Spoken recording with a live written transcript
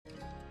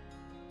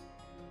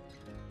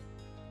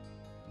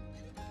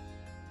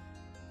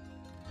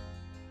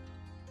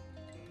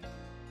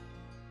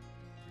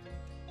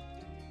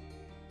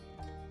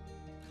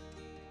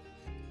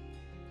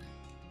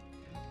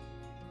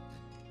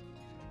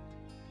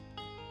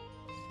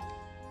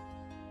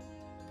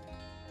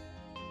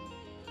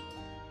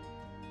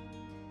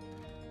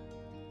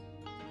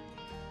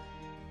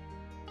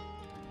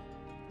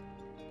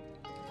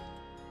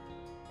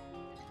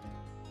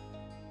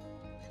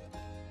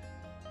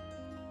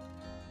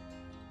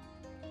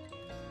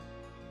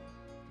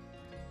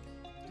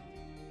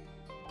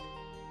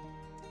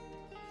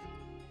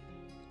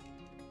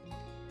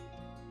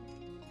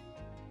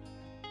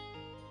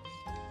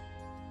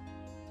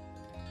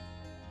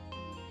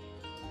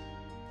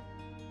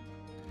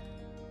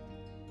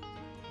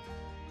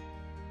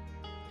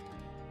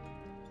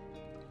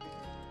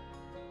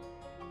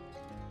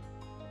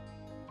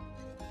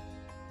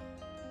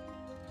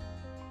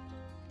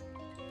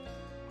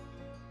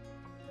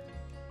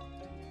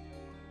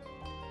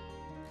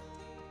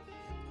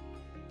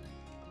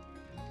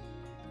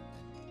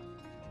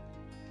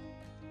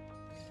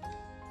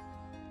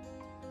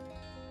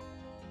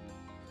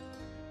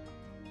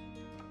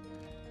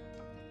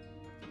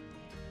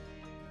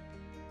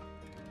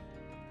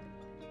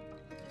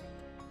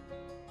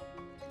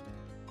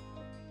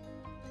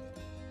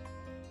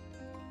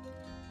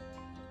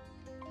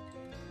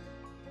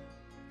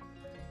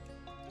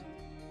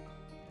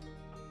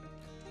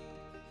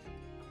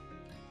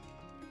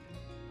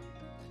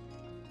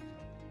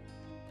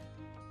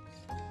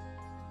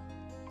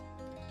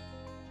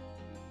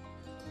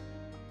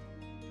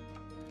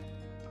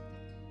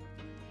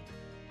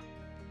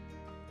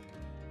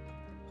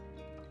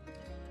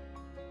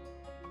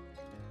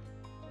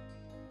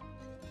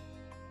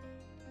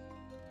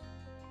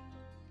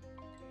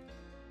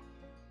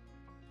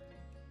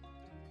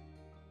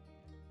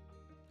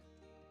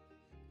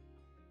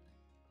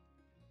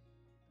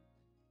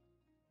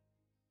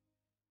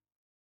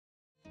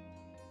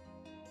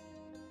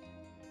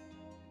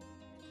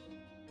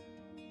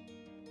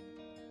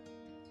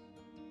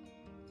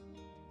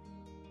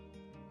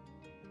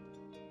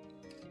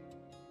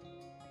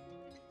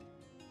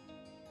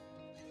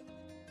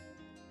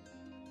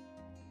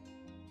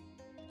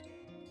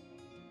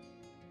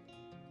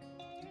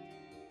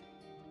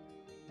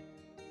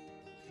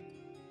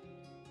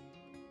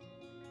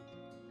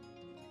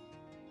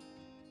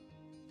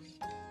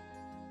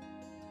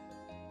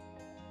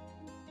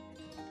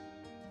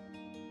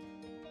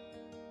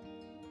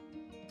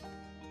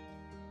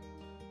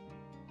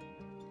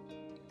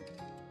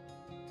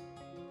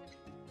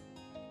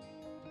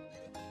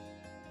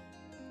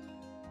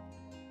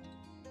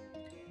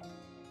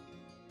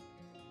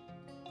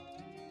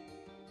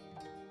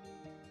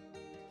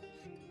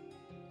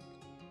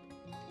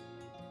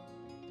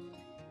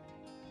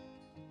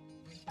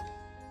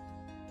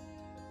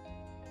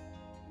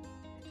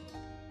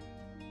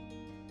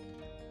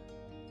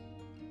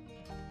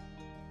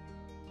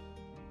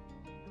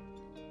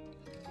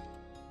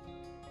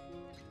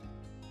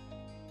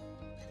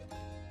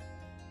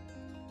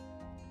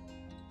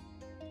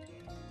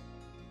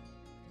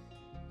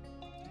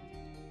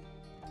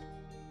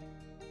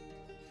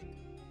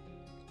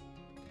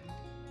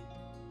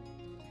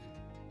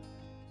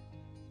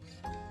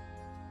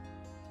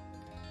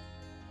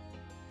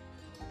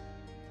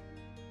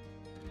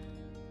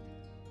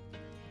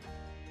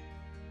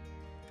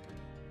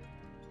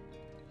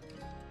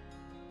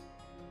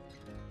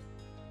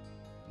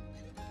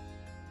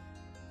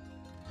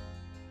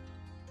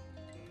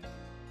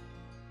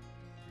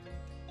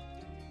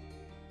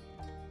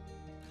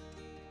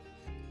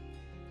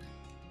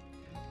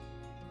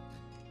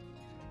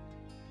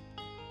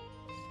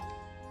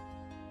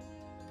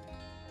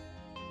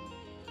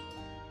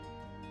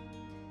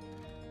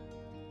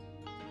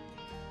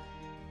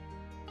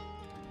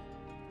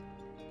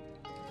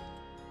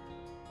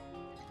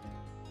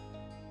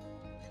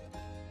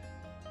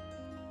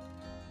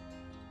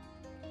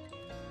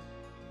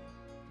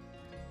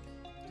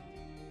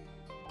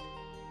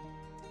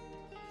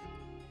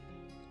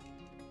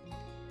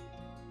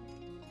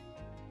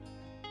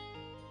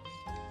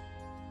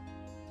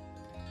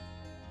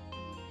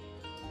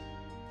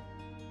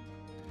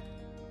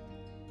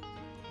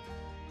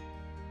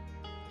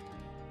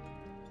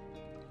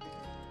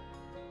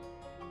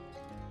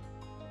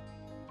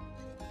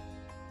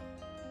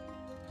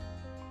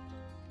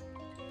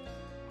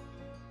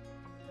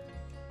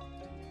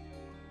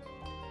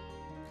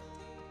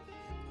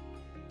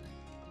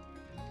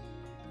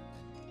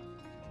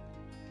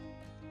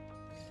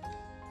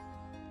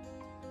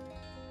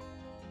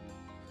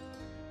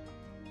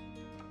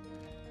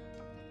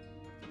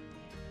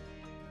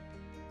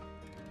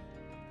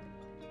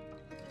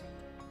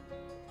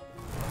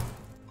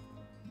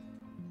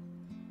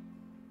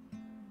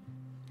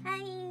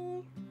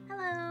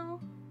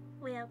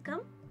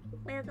welcome.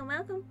 Welcome,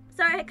 welcome.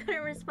 Sorry I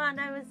couldn't respond.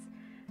 I was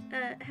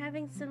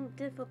having some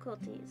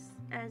difficulties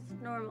as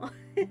normal.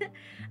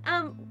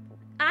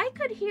 I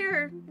could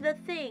hear the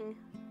thing,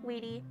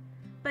 Weedy,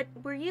 but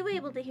were you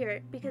able to hear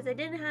it? Because I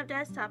didn't have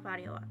desktop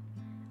audio on.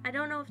 I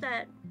don't know if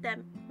that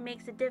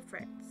makes a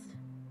difference.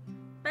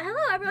 But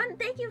hello everyone,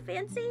 thank you,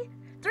 Fancy.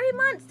 3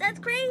 months, that's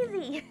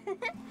crazy.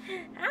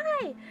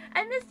 Hi,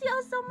 I missed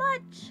y'all so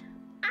much.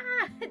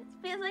 It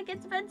feels like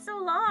it's been so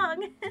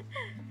long.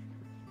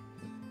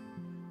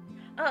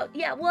 Oh,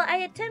 yeah, well, I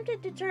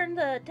attempted to turn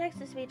the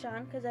text-to-speech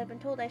on, because I've been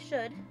told I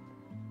should.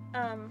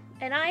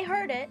 And I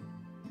heard it,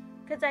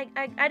 because I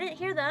didn't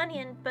hear the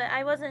onion, but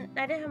I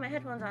didn't have my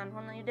headphones on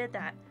when you did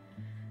that.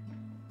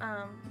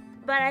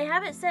 But I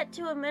have it set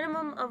to a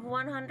minimum of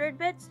 100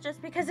 bits,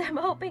 just because I'm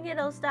hoping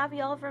it'll stop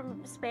y'all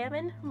from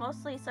spamming,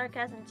 mostly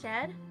Sarcasm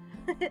Chad.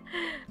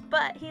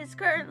 But he's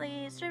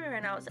currently streaming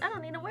right now, so I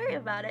don't need to worry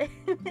about it.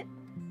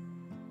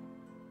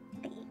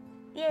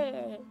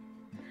 Yay!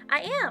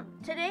 I am!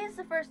 Today is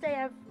the first day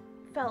I've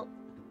felt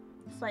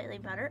slightly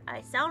better.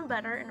 I sound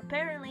better, and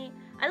apparently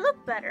I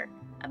look better.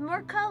 I have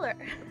more color,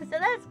 so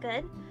that's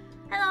good.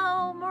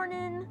 Hello,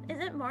 morning. Is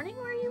it morning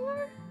where you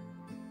are?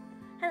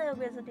 Hello,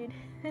 Grizzle Dude.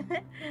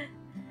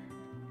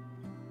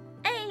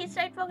 Hey,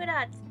 striped polka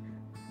dots.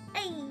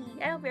 Hey,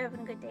 I hope you're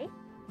having a good day.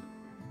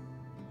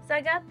 So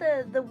I got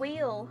the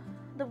wheel.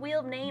 The wheel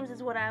of names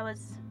is what I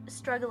was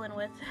struggling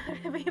with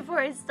before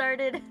I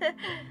started.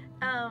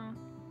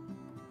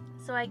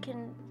 So I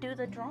can do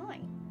the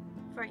drawing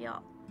for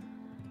y'all.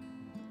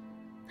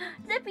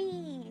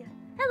 Zippy!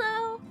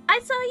 Hello! I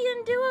saw you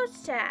in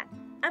Duo's chat.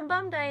 I'm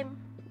bummed I'm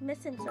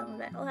missing some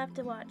of it. I'll have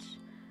to watch.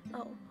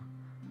 Oh.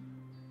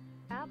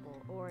 Apple,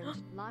 orange,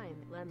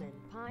 lime, lemon,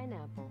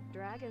 pineapple,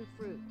 dragon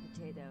fruit,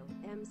 potato,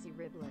 MC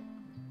Riblet.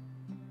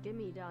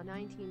 Gimme da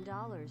 $19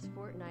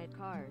 Fortnite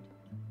card.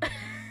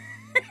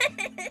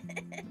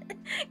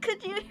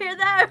 Could you hear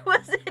that, or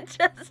was it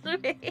just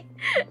me?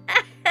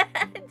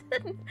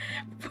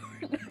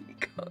 Fortnite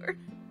card.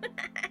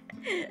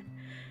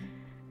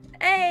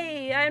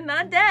 Hey, I'm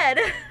not dead.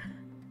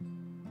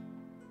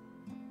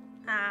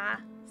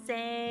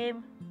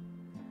 Same.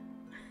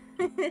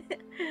 Thank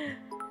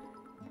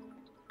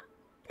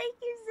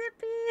you,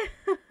 Zippy.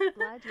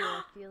 Glad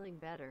you're feeling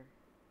better.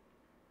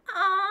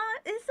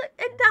 It's the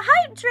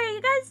hype train.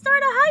 You guys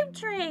start a hype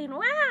train.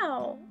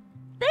 Wow.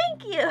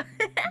 Thank you.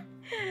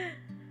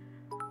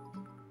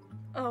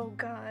 Oh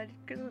God,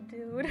 good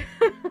dude.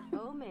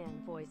 Oh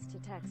man, voice to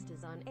text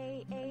is on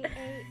A. Hey.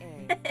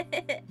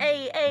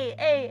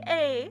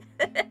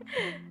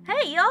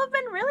 Hey, y'all have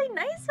been really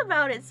nice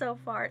about it so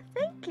far.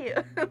 Thank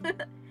you.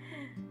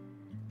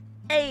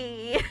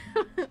 Hey.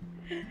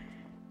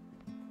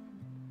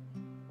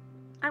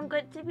 I'm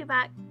good to be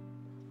back.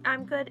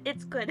 I'm good.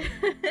 It's good.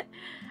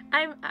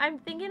 I'm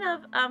thinking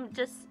of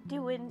just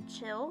doing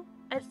chill.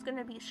 It's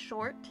gonna be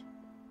short,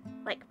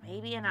 like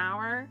maybe an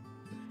hour,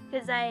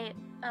 because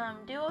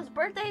Duo's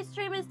birthday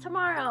stream is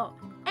tomorrow.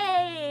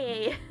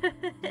 Hey!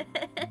 Hit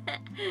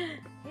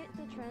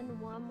the trend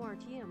one more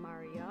time.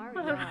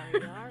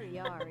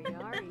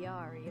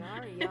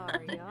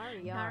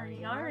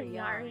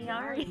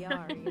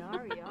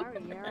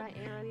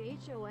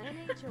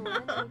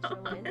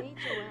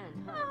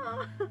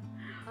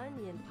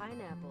 Onion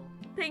pineapple.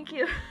 Thank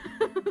you.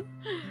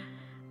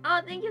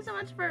 Oh, thank you so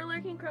much for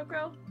lurking,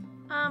 Crow.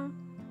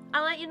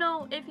 I'll let you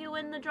know if you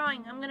win the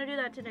drawing. I'm gonna do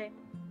that today.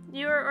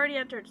 You are already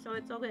entered, so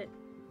it's all good.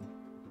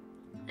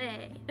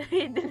 Hey,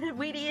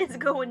 Weedy is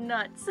going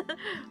nuts.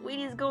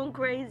 Weedy is going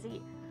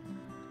crazy.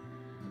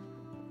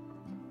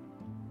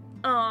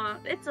 Aw,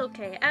 it's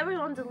okay.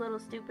 Everyone's a little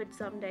stupid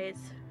some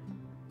days.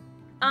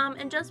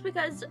 And just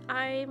because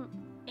I'm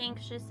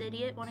anxious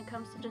idiot when it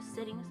comes to just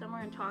sitting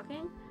somewhere and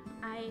talking,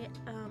 I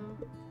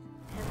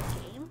have a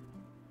game.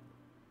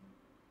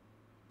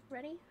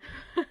 Ready?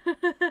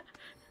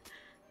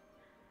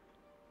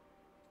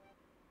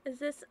 Is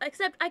this,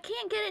 except I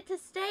can't get it to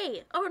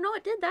stay. Oh no,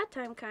 it did that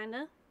time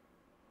kinda.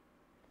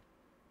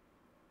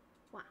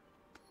 Wow.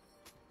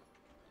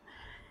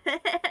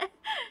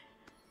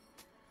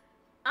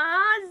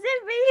 Ah,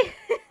 Zippy!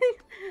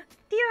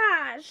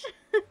 Gosh.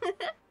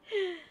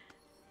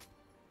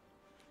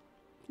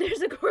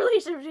 There's a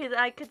correlation between that.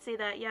 I could see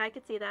that. Yeah, I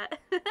could see that.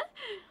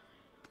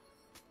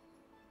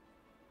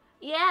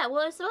 Yeah,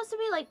 well, it's supposed to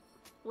be like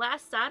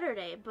last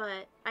Saturday,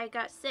 but I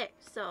got sick,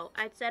 so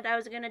I said I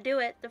was gonna do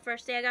it the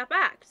first day I got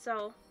back,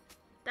 so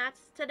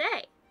that's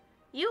today.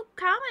 You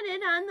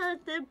commented on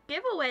the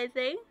giveaway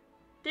thing.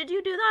 Did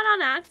you do that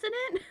on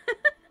accident?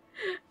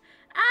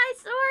 I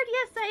sword,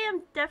 yes I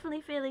am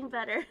definitely feeling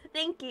better.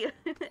 Thank you.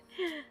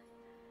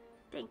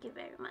 Thank you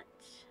very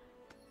much.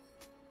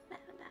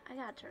 I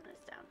gotta turn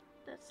this down.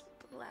 That's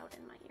loud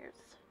in my ears.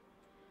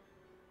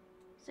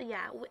 So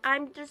yeah,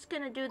 I'm just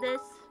gonna do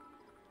this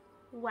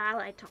while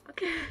I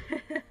talk.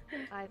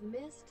 I've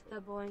missed the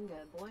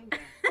boinga boinga.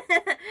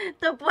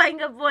 The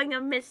boinga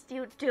boinga missed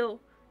you too.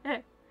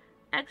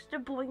 Extra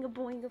boinga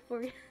boinga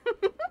for you.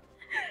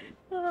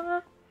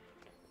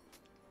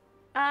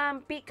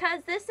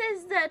 Because this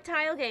is the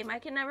tile game. I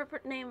can never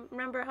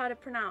remember how to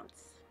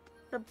pronounce.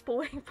 The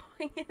boing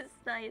boing is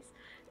nice.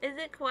 Is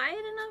it quiet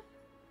enough?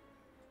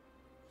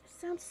 It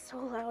sounds so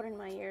loud in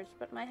my ears,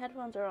 but my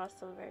headphones are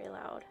also very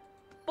loud.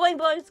 Boing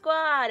boing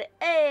squad!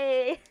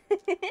 Hey!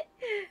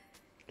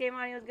 Game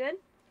audio is good?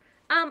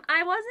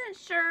 I wasn't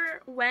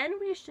sure when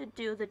we should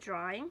do the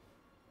drawing.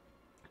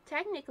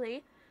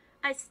 Technically,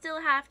 I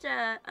still have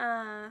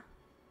to,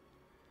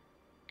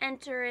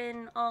 enter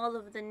in all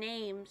of the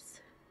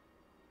names.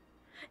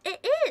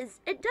 It is!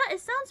 It does!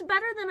 It sounds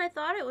better than I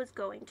thought it was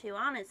going to,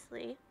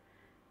 honestly.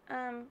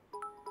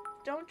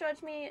 Don't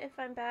judge me if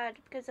I'm bad,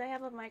 because I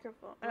have a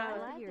microphone.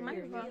 Better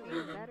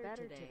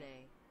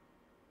today.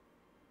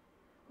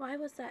 Why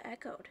was that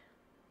echoed?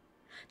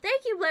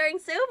 Thank you, Blaring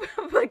Soup!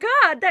 Oh my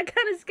god, that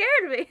kind of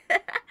scared me!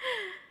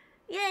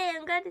 Yay,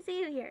 I'm glad to see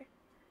you here.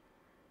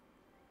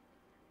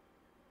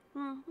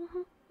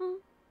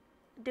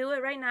 Do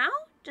it right now?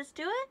 Just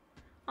do it?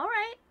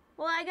 Alright.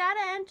 Well, I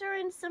gotta enter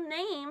in some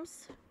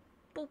names.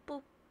 Boop,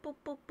 boop, boop,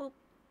 boop, boop.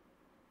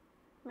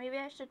 Maybe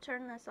I should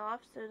turn this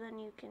off so then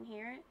you can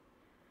hear it.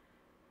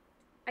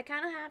 I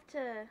kind of have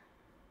to...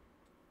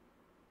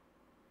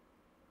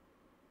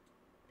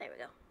 There we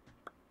go.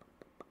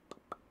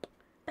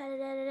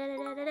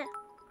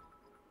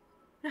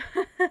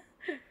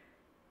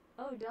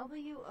 Oh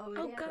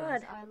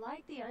God! I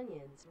like the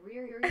onions.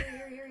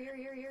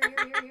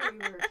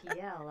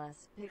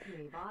 PLS pick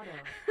me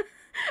bottom.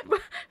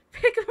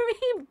 Pick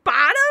me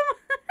bottom?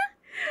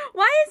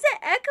 Why is it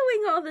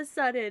echoing all of a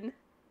sudden?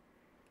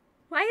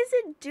 Why is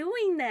it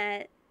doing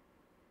that?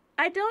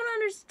 I don't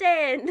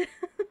understand.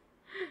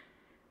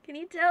 Can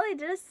you tell I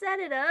just set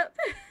it up?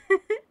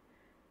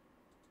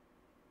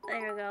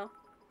 There we go.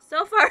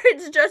 So far,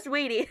 it's just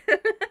Weedy.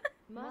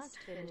 Must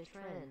finish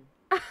Trin.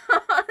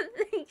 Oh,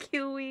 thank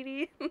you,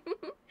 Weedy.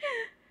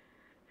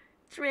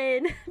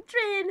 Trin.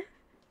 Trin.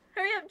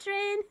 Hurry up,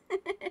 Trin.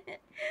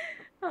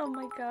 Oh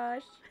my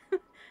gosh.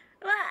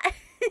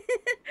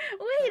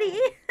 Weedy.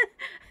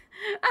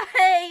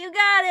 Hey, you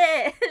got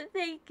it.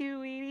 Thank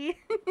you, Weedy.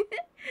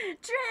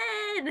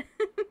 Trin.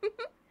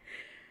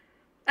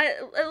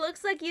 It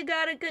looks like you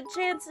got a good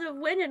chance of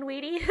winning,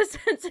 Weedy,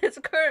 since it's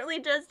currently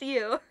just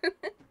you.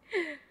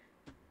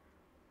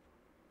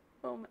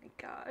 Oh my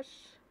gosh.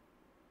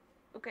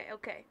 Okay,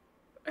 okay.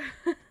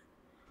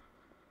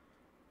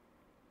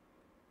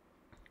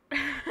 I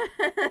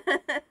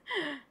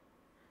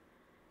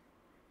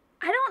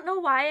don't know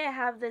why I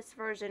have this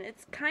version.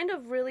 It's kind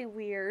of really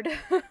weird.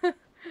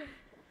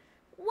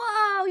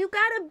 Whoa, you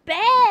got a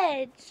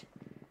badge!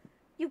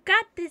 You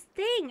got this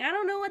thing. I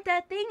don't know what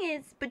that thing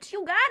is, but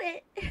you got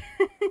it.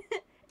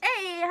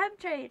 Hey, I'm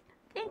trade.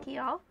 Thank you,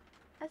 y'all.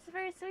 That's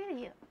very sweet of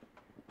you.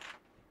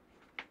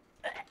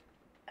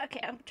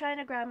 Okay, I'm trying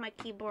to grab my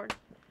keyboard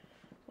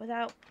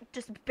without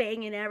just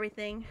banging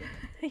everything.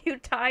 You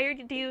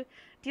tired? Do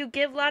you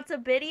give lots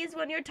of biddies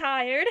when you're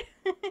tired?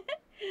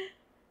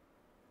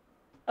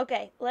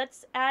 Okay,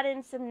 let's add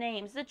in some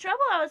names. The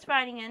trouble I was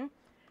finding in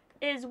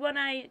is when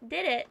I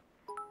did it,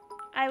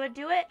 I would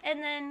do it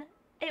and then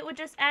it would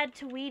just add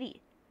to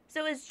Weedy.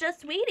 So it's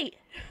just Weedy.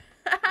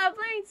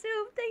 Blaring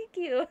Soup, thank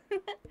you.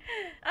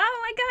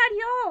 Oh my god,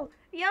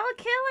 y'all are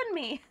killing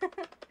me.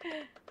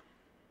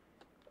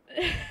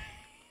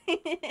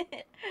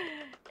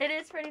 It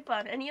is pretty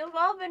fun, and you've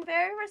all been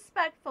very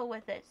respectful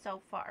with it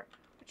so far,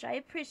 which I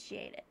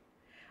appreciate it.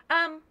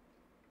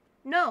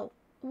 No,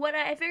 what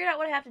I figured out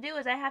what I have to do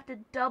is I have to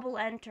double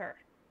enter,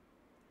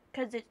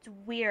 because it's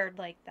weird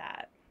like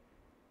that.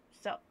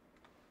 So,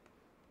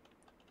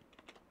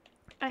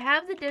 I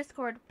have the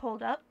Discord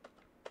pulled up.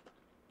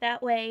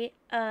 That way,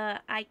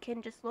 I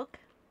can just look.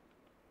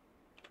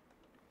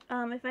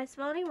 If I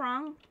spell any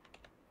wrong,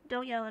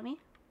 don't yell at me.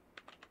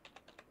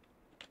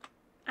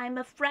 I'm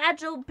a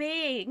fragile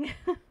being.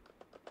 How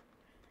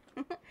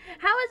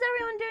is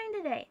everyone doing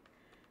today?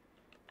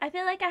 I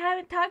feel like I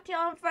haven't talked to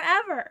y'all in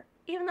forever.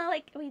 Even though,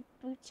 like, we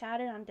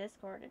chatted on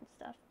Discord and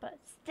stuff, but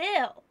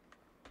still.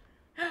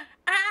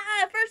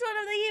 First one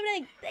of the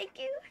evening. Thank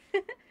you.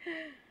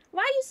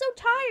 Why are you so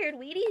tired,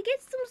 Weedy?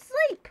 Get some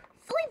sleep.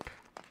 Sleep.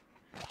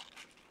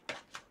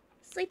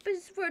 Sleep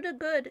is for the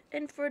good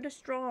and for the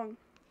strong.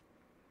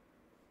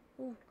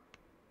 Ooh.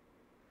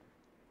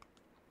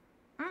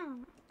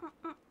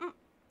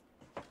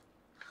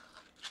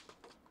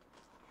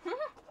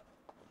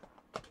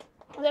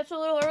 That's a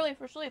little early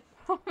for sleep.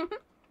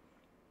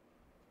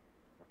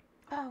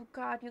 Oh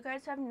god, you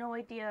guys have no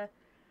idea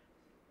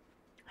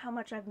how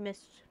much I've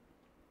missed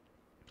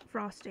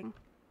frosting.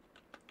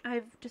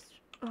 I've just,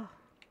 oh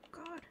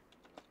god.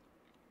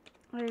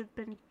 I've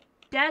been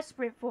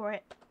desperate for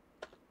it.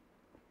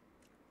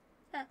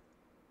 Huh.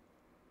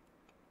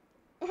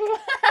 What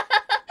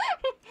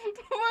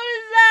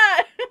is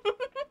that?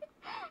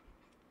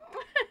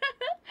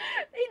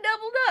 He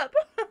doubled up.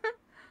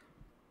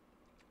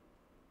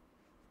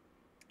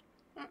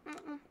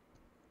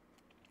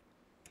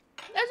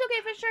 That's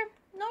okay, for sure.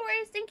 No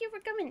worries. Thank you for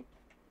coming.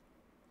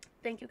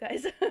 Thank you,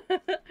 guys.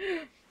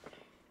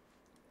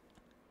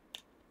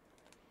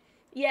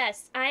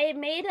 Yes, I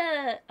made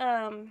a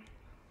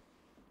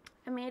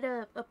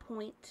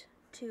point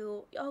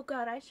to, oh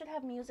god, I should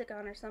have music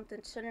on or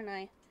something, shouldn't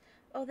I?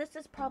 Oh, this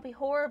is probably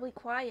horribly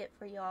quiet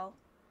for y'all.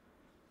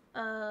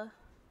 What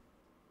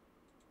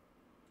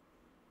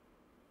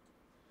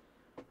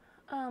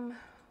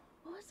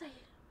was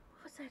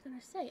I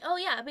gonna say? Oh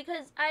yeah,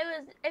 because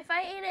if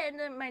I ate it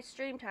in my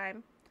stream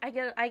time, I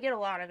get a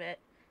lot of it.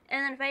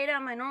 And then if I ate it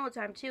on my normal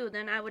time too,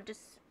 then I would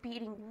just be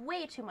eating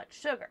way too much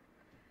sugar.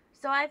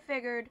 So I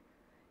figured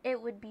it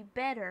would be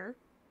better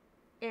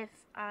if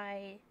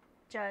I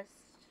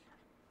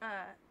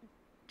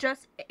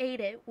just ate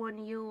it when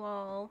you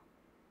all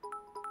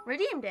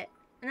redeemed it,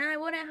 and then I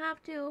wouldn't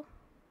have to.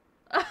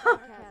 Oh,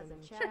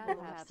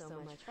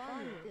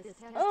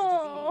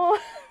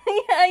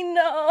 yeah, I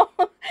know.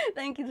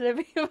 Thank you,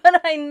 Zippy,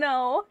 but I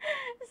know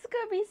it's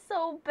gonna be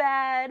so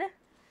bad.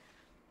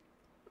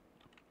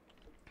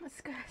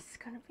 It's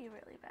gonna be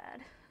really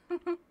bad.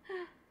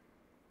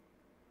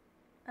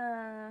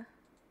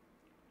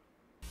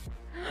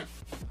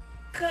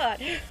 God.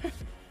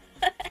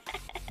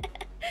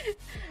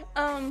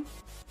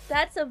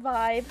 That's a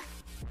vibe.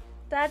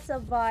 That's a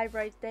vibe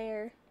right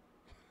there.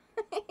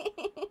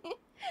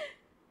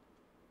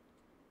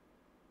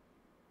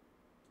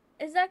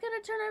 Is that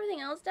gonna turn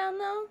everything else down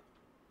though?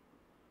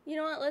 You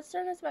know what? Let's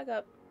turn this back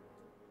up.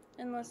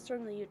 And let's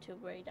turn the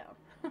YouTube way down.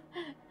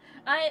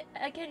 I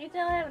can't you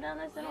tell I haven't done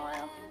this in a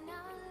while?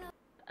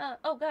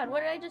 Oh god,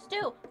 what did I just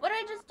do? What did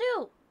I just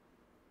do?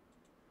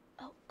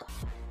 Oh god.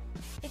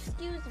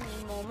 Excuse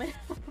me, moment.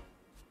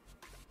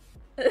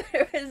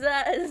 Is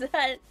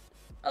that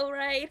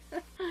alright?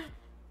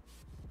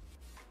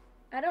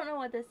 I don't know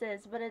what this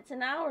is, but it's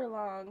an hour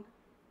long.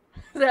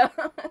 So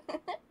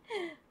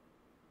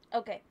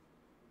okay.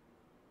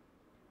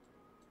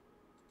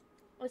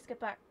 Let's get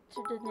back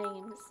to the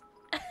names.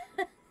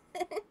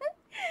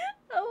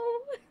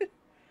 Oh.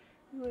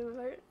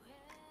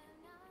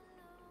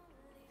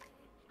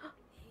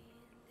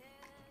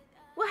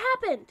 What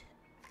happened?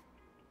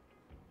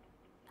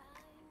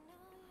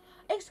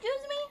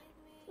 Excuse me?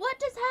 What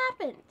just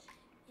happened?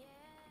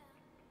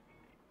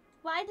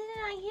 Why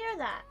didn't I hear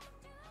that?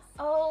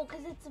 Oh,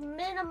 because it's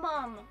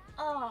minimum.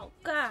 Oh,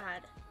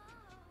 God.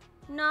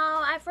 No,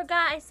 I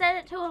forgot. I set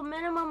it to a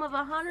minimum of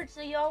 100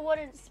 so y'all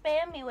wouldn't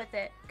spam me with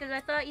it. Because I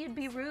thought you'd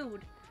be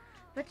rude.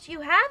 But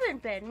you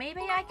haven't been.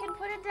 Maybe I can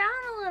put it down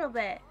a little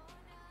bit.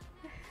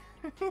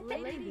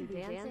 Lady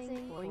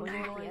dancing or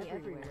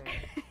everywhere.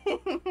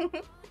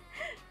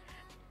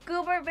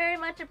 Goober very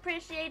much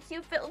appreciates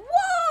you.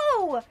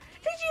 Whoa!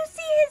 Did you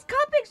see his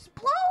cup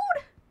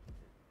explode?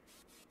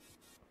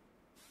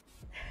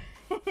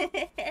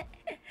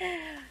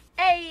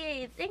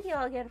 Hey, thank you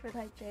all again for the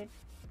hype, Jade.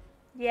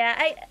 Yeah,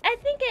 I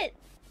think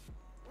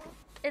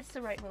it's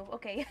the right move.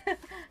 Okay.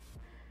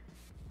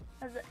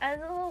 I was a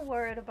little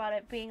worried about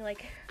it being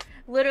like,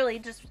 literally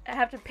just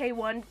have to pay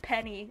 1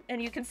 penny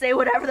and you can say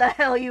whatever the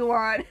hell you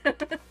want.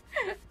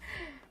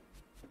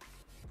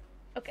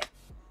 Okay.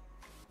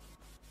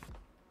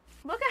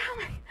 Look at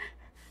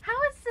how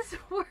is this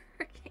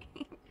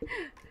working?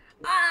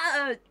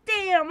 Ah,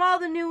 damn, all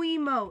the new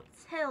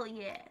emotes. Hell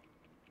yeah.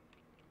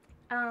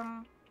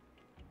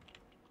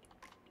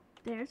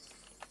 There's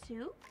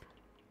soup?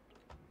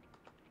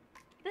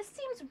 This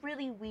seems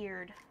really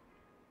weird.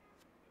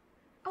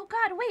 Oh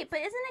god, wait, but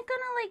isn't it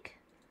gonna like...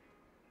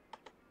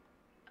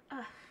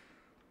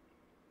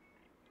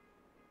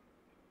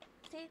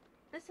 See,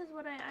 this is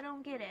what I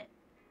don't get it.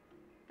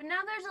 But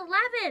now there's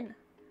 11!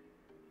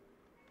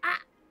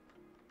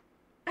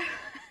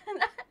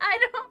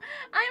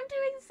 I'm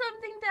doing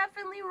something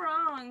definitely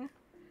wrong.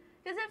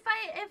 Because if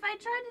I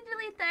try to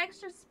delete the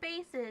extra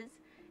spaces,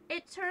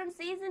 it turns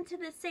these into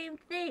the same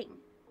thing.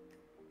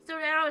 So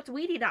now it's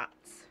Weedy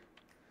Dots.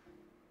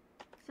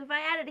 So if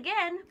I add it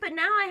again, but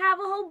now I have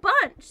a whole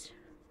bunch.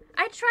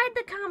 I tried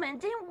the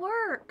comment, didn't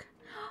work.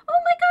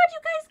 Oh my god,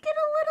 you guys get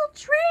a little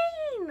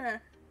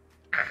train.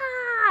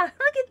 Ah,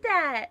 look at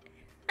that.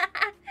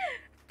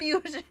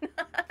 Fusion.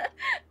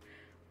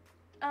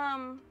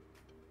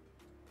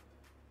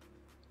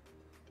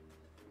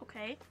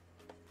 Okay.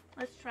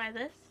 Let's try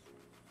this.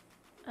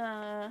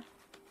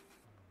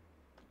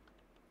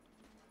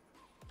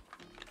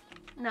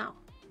 No.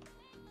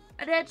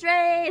 A dead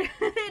train!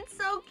 It's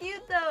so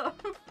cute though!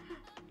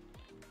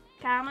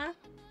 Comma?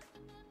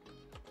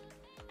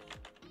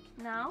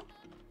 No?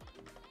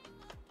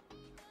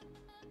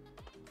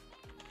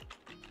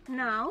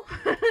 No?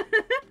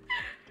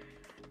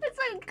 It's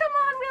like, come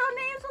on, real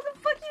names, what the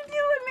fuck you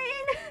doing,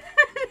 man?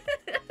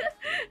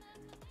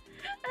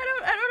 I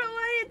don't know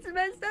why it's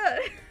messed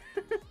up.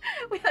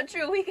 Yeah,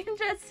 true, we can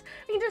just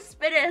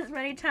spit it as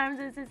many times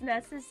as is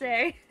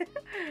necessary.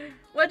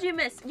 What'd you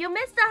miss? You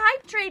missed the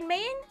hype train,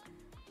 man!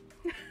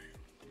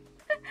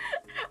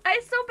 I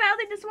so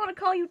badly just want to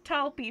call you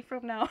Talpy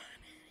from now on.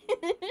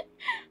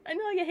 I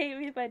know you hate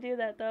me if I do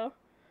that, though.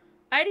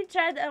 I already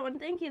tried that one,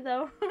 thank you,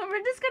 though.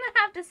 We're just gonna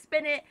have to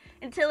spin it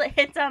until it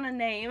hits on a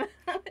name.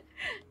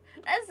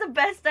 That's the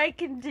best I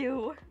can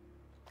do.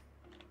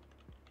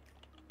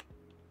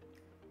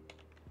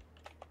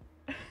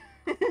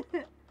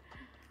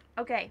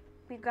 Okay,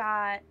 we've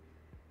got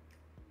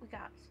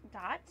Dots,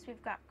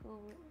 we've got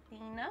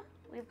Gulina,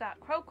 we've got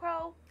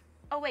Crow.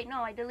 Oh wait,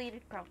 no, I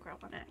deleted Crow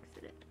on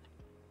accident.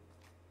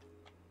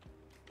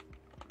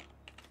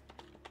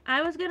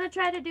 I was gonna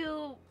try to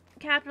do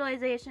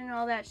capitalization and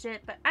all that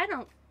shit, but I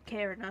don't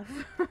care enough.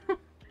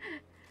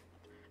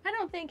 I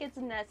don't think it's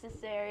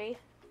necessary.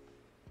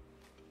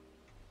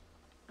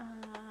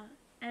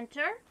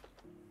 Enter.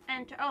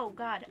 Oh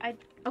god,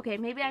 okay,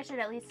 maybe I should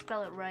at least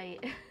spell it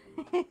right.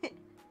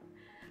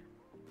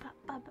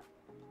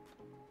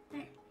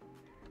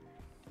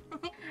 I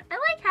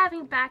like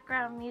having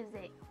background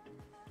music.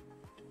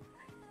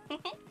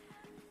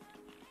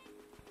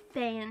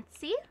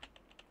 Fancy.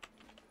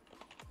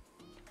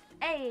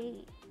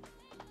 Hey.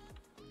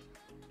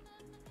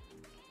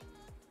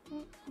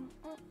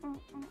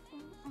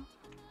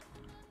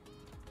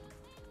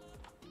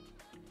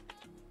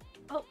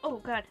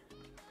 Oh god.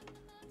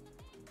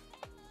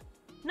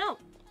 No.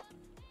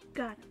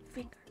 God,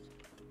 fingers.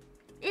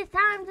 It's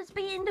time to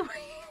spin the wheel.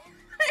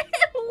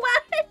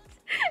 What?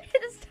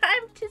 It's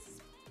time to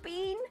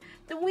spin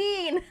the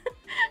wheel.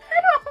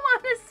 I don't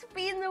want to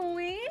spin the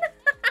wheel.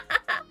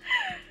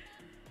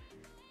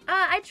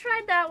 I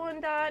tried that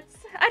one,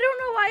 Dots. I don't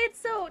know why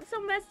it's so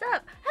messed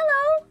up.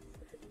 Hello.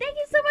 Thank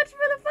you so much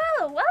for the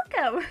follow.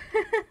 Welcome.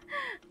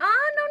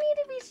 Oh, no need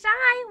to be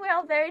shy. We're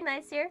all very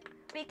nice here.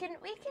 We can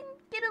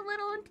get a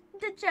little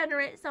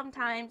degenerate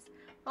sometimes.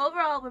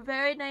 Overall, we're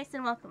very nice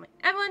and welcoming.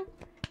 Everyone,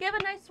 give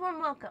a nice warm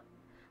welcome.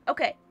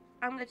 Okay,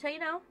 I'm gonna tell you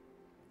now,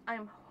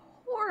 I'm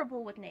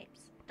horrible with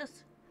names.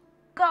 Just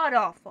god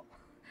awful.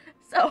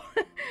 So,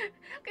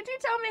 could you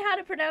tell me how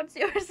to pronounce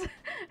yours?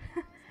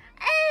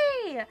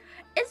 Hey! Is it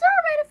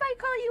alright if I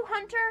call you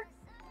Hunter?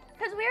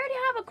 Because we already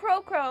have a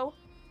Crow.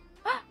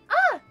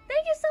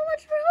 Thank you so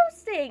much for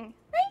hosting.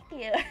 Thank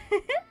you.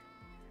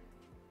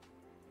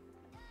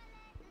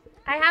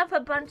 I have a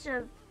bunch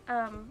of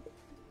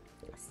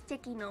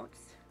sticky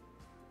notes.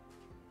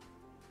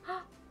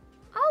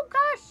 Oh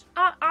gosh,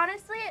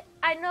 honestly,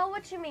 I know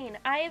what you mean.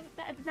 I've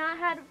not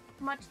had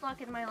much luck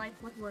in my life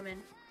with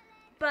women,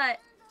 but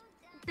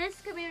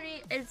this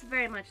community is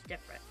very much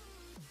different.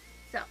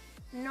 So,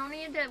 no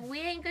need to,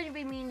 we ain't gonna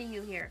be mean to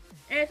you here.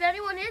 And if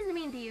anyone is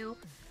mean to you,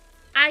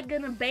 I'm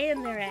gonna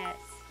ban their ass.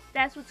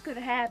 That's what's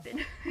gonna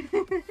happen.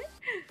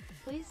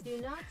 Please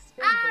do not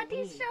spin the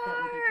lead. That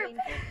would be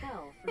painful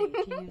hell for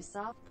you to use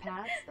soft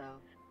pads, though.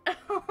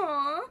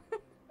 Aww.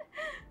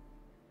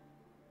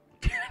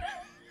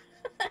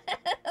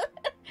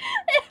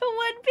 It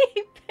would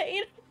be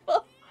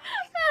painful.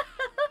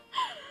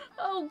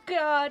 Oh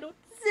god,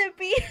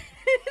 Zippy.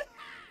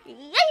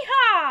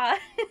 Yeehaw!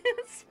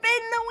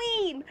 Spin the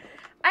wheel.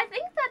 I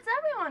think that's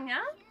everyone,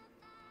 yeah?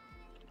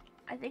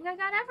 I think I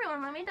got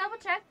everyone. Let me double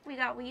check. We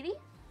got Weedy.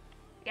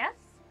 Yes.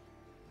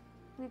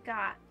 We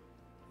got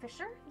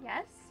Fisher.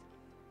 Yes.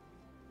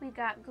 We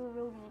got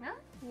Gurulina.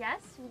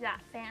 Yes. We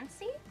got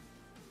Fancy.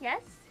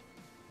 Yes.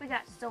 We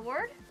got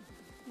Sword.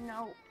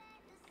 No.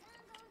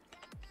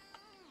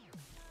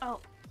 Oh.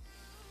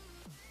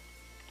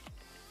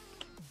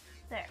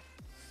 There.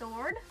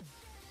 Sword.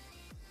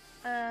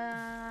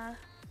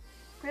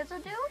 Grizzle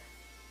Dude?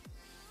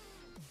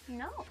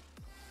 No.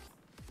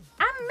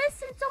 I'm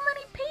missing so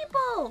many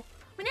people!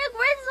 We need a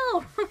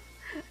Grizzle!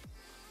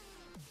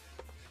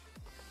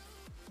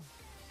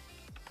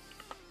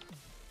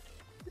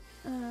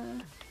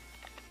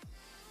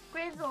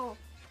 Grizzle.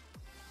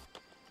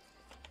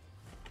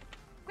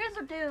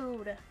 Grizzle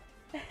Dude.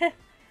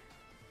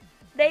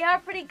 They are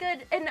pretty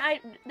good, and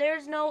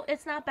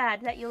it's not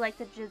bad that you like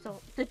the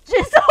jizzle. The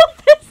jizzle!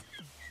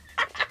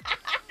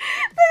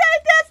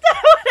 That's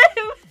not what I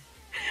meant.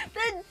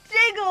 The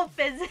jiggle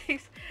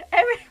physics.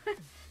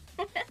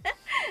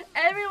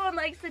 Everyone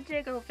likes the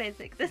jiggle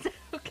physics. Is that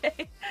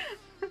okay?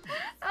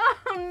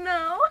 Oh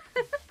no.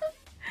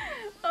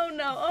 Oh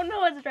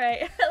no, it's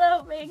right.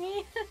 Hello,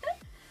 Maggie.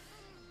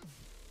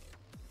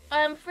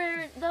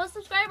 For those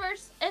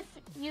subscribers, if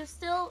you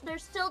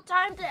there's still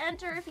time to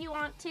enter if you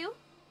want to.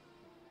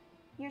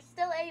 You're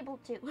still able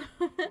to.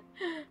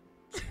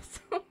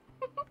 So,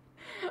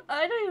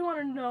 I don't even want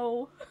to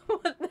know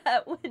what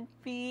that would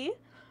be.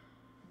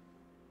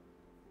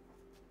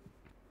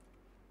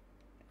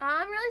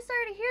 I'm really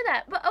sorry to hear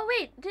that. But oh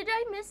wait, did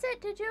I miss it?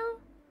 Did you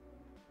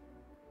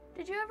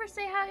ever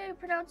say how you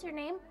pronounce your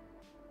name?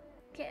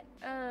 Okay,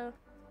 I'm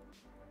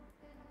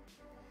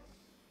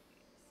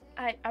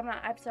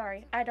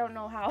sorry. I don't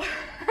know how.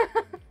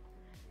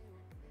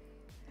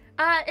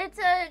 It's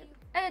a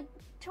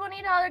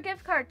 $20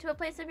 gift card to a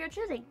place of your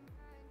choosing.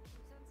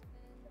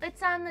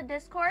 It's on the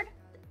Discord.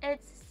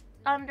 It's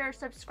under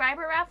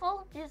subscriber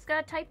raffle. You just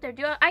gotta type there.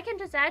 I can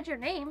just add your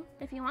name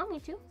if you want me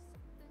to.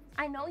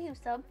 I know you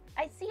sub.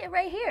 I see it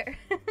right here.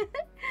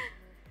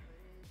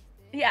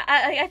 Yeah,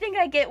 I think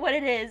I get what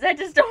it is. I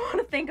just don't want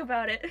to think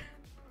about it.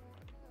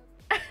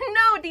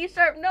 No,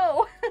 D-Sharp,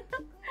 no.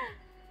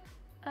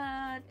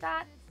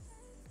 Dots.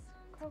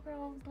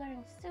 Crow,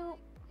 blaring soup.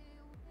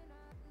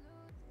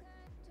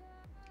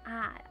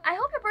 I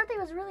hope your birthday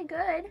was really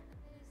good.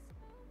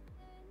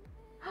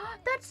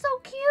 That's so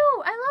cute.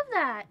 I love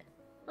that.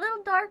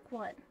 Little dark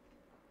one.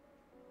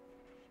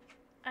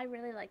 I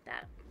really like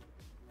that.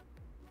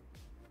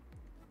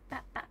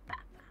 Bap, bap,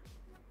 bap.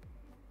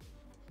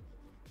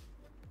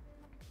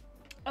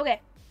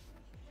 Okay.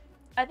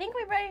 I think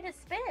we're ready to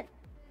spin.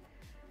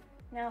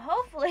 Now,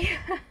 hopefully...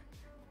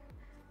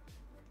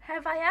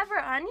 Have I ever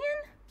onion?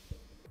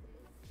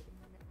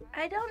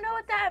 I don't know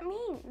what that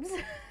means.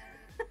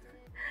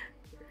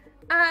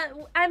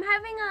 I'm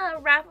having a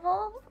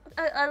raffle,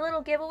 a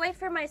little giveaway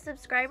for my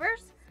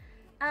subscribers.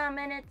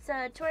 And it's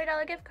a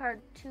 $20 gift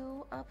card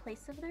to a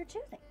place of their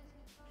choosing.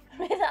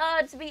 May the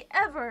odds be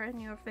ever in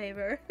your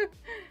favor.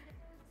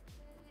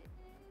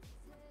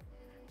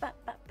 Ba,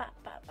 ba, ba,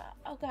 ba, ba.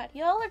 Oh god,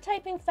 y'all are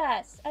typing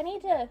fast. I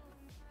need to...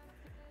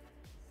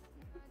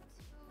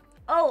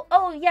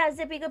 Oh yeah,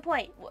 Zippy, good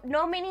point.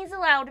 No minis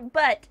allowed,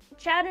 but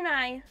Chad and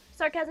I,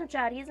 Sarcasm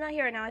Chad, he's not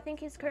here right now. I think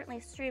he's currently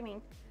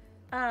streaming.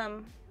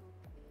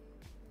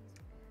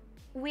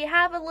 We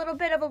have a little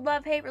bit of a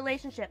love-hate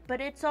relationship,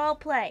 but it's all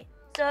play.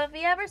 So if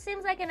he ever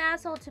seems like an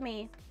asshole to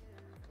me,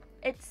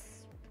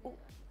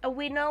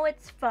 we know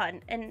it's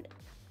fun, and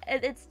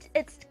it's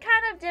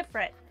kind of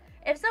different.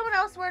 If someone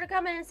else were to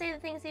come in and say the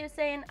things he was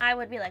saying, I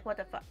would be like, what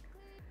the fuck?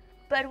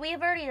 But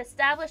we've already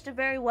established a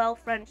very well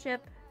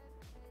friendship,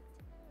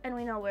 and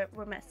we know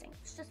we're messing.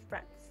 It's just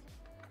friends.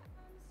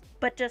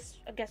 But just,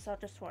 I guess I'll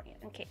just warn you,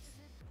 in case.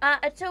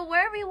 To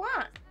wherever you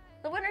want.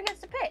 The winner gets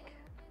to pick.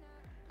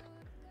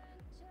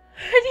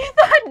 You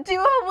thought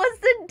Duo was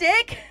the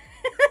dick?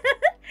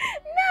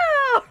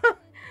 No!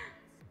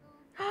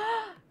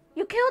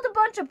 You killed a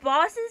bunch of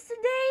bosses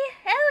today?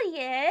 Hell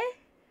yeah!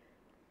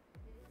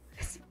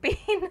 Spin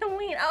the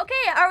wheel.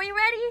 Okay, are we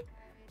ready?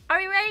 Are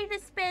we ready to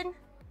spin?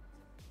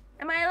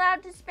 Am I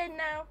allowed to spin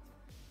now?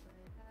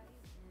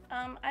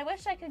 I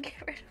wish I could get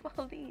rid of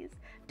all these.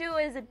 Duo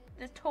is a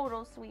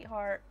total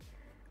sweetheart.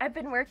 I've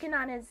been working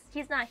on his...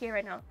 He's not here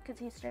right now because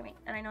he's streaming,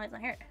 and I know he's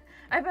not here.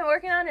 I've been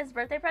working on his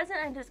birthday present.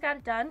 I just got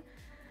it done.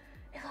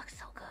 It looks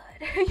so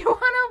good. You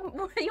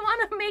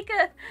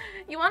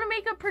wanna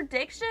make a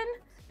prediction?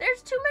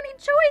 There's too many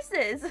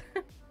choices.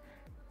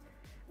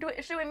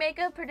 Should we make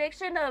a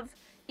prediction of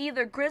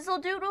either Grizzle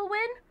Dude will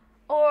win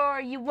or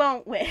you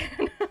won't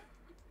win?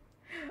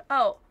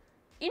 Oh,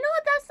 you know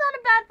what? That's not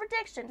a bad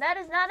prediction. That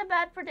is not a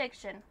bad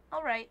prediction.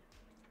 All right,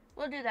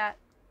 we'll do that.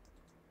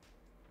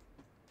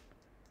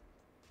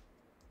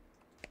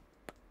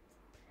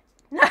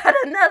 Not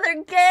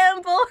another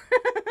gamble.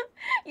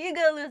 You're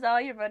gonna lose all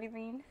your money,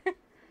 Bean.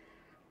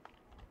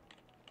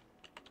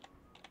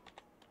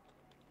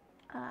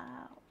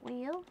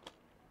 Wheel.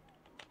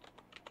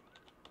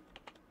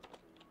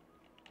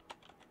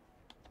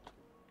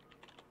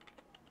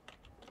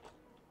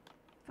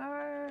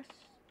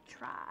 First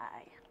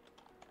try.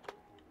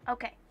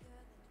 Okay.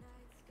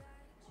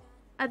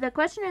 The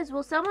question is,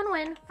 will someone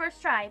win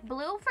first try?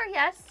 Blue for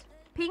yes,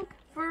 pink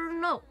for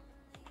no.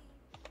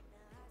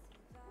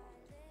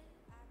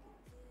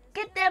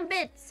 Get them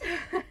bits.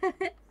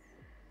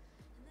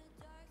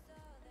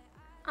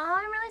 Oh,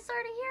 I'm really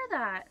sorry to hear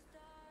that.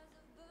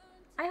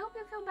 I hope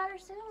you feel better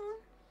soon.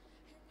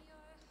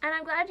 And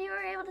I'm glad you were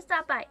able to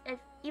stop by, if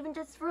even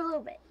just for a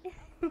little bit.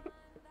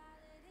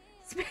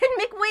 Spin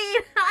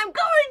McWeen. I'm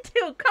going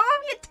to.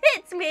 Calm your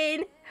tits,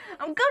 man.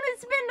 I'm gonna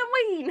spin the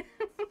ween.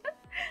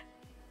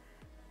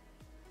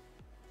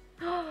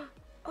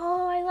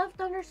 Oh, I love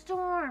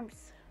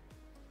thunderstorms.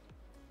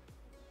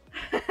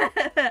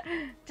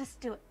 Just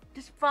do it.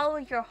 Just follow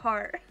your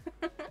heart.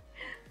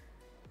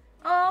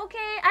 Oh,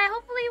 okay. I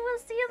hopefully will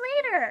see you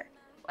later.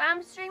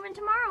 I'm streaming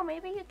tomorrow.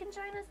 Maybe you can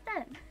join us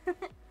then.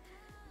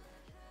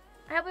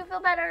 I hope you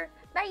feel better.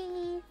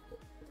 Bye.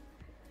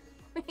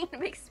 We need a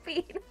big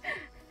speed.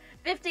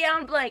 50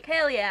 on blank.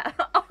 Hell yeah.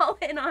 All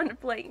in on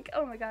blank.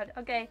 Oh my god.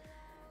 Okay.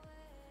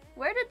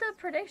 Where did the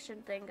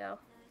prediction thing go?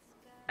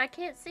 I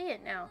can't see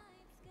it now.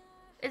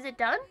 Is it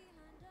done?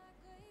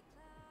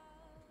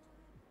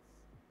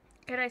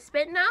 Can I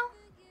spin now?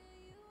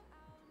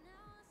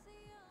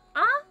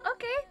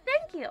 Okay.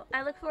 Thank you.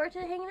 I look forward to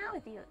hanging out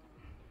with you.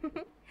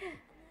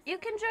 You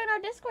can join our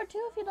Discord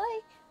too if you'd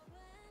like.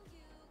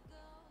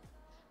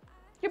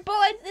 Your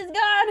points is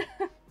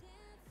gone.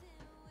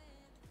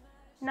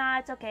 Nah,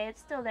 it's okay.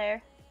 It's still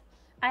there.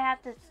 I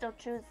have to still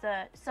choose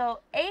the... So,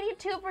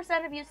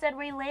 82% of you said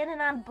we landed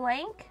on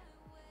blank?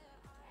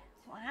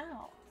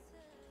 Wow.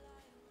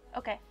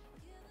 Okay.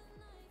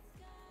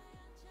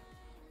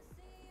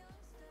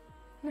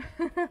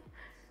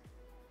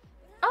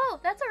 Oh,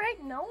 that's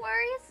alright. No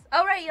worries.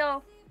 Alright,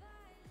 yo.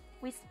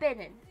 We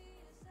spinning.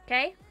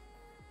 Okay?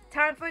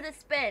 Time for the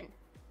spin.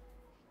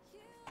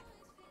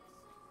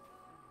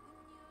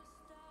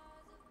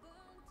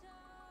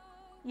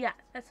 Yeah,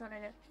 that's what I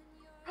did.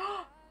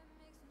 Oh!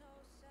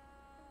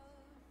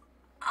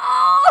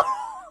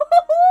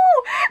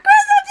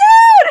 Crystal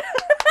Dude!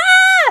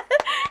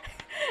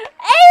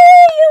 Hey,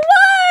 you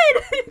won!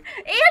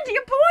 And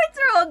your points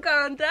are all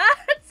gone,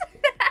 Dots.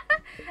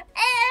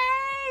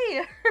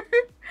 Hey!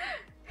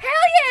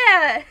 Hell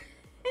yeah!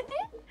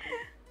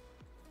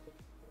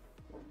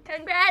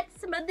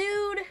 Congrats, my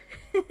dude.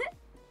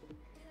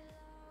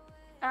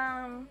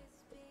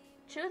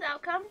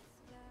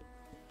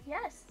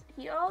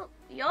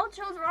 y'all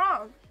chose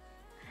wrong.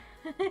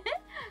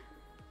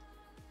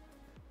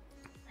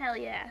 Hell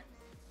yeah.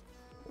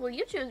 Well,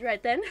 you choose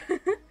right then.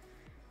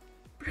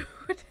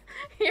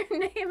 Your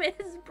name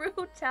is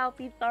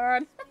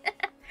Brutalpython.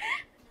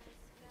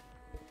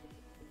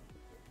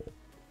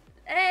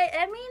 Hey,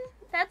 I mean,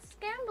 that's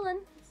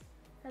gambling.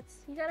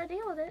 You gotta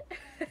deal with it.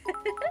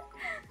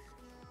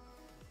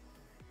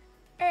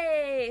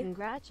 Hey.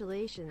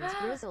 Congratulations,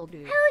 Grizzle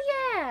Dude. Hell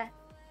yeah.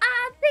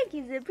 Thank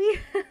you, Zippy.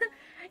 You're gonna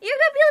be able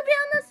to be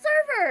on the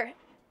server.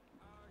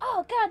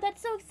 Oh god,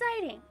 that's so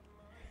exciting.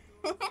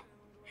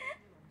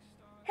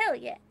 Hell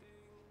yeah.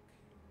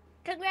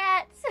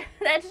 Congrats.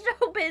 That's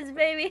showbiz,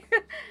 baby.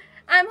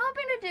 I'm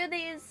hoping to do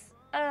these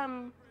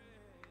 $20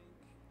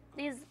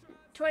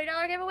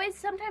 giveaways.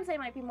 Sometimes they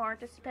might be more,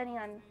 just depending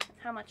on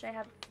how much I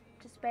have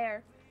to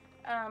spare.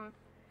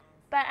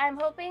 But I'm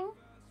hoping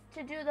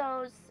to do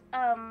those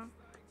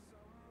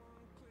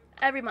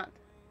every month.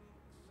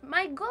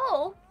 My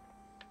goal...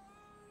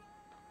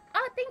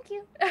 Oh, thank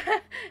you.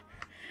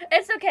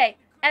 It's okay.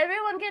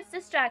 Everyone gets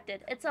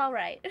distracted. It's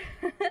alright.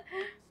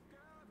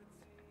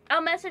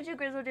 I'll message you,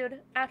 Grizzle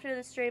Dude, after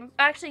the stream.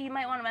 Actually, you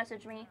might want to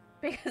message me,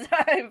 because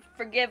I'm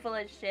forgetful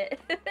as shit.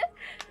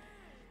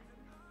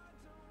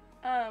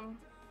 Hell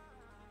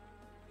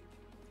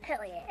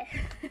yeah.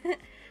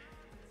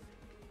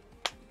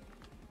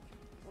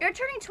 You're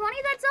turning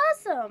 20? That's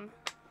awesome.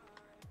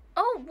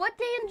 Oh, what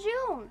day in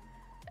June?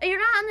 You're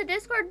not on the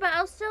Discord, but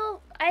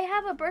I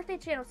have a birthday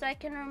channel so I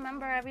can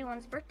remember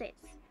everyone's birthdays.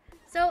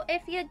 So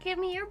if you give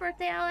me your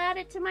birthday, I'll add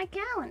it to my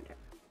calendar.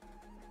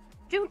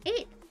 June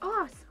 8th.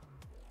 Awesome.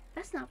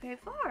 That's not very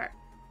far.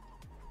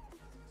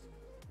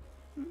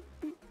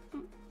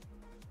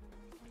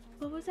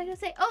 What was I gonna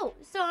say? Oh,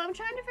 so I'm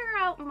trying to figure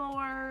out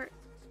more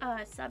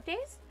sub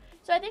days.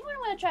 So I think what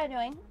I'm gonna try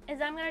doing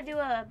is I'm gonna do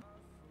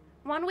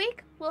one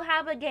week we'll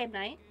have a game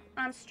night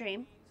on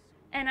stream,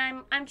 and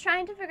I'm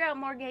trying to figure out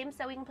more games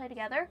that we can play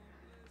together,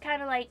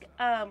 kind of like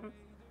oh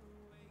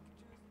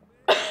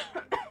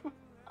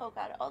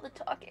god, all the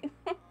talking.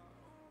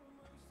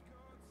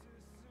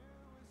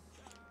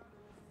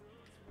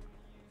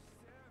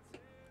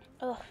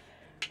 Ugh.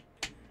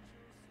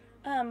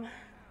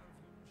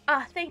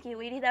 Thank you,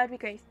 Weedy. That would be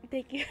great.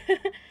 Thank you.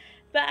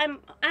 But I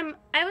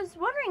was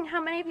wondering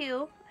how many of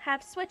you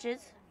have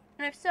Switches,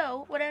 and if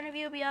so, would any of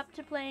you be up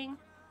to playing,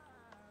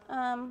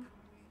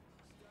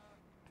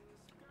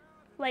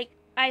 like,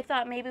 I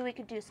thought maybe we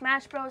could do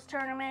Smash Bros.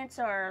 Tournaments,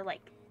 or,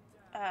 like,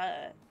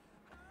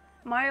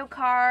 Mario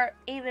Kart,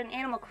 even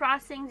Animal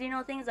Crossings, you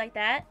know, things like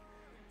that.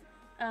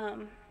 Yeah,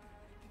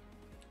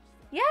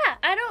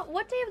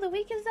 what day of the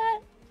week is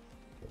that?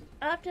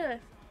 I'll have to...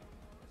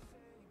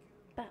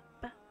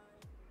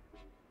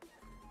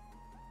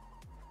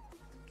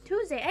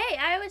 Tuesday. Hey,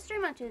 I always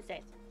stream on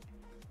Tuesdays.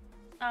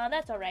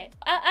 That's alright.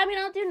 I mean,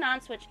 I'll do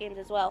non-Switch games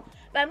as well.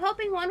 But I'm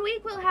hoping one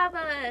week we'll have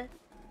a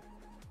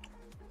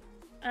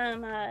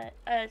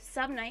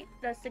sub night.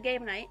 That's the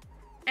game night.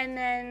 And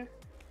then,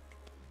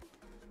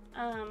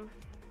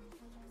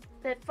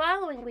 the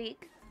following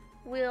week,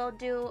 we'll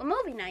do a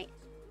movie night.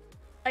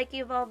 Like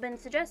you've all been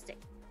suggesting.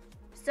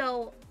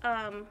 So,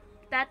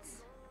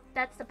 that's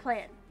the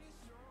plan.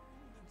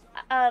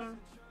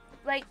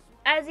 Like,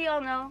 as you all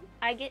know,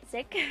 I get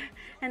sick,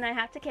 and I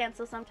have to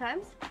cancel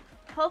sometimes.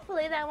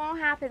 Hopefully that won't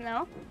happen,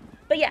 though.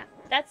 But yeah,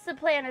 that's the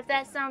plan, if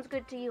that sounds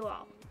good to you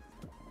all.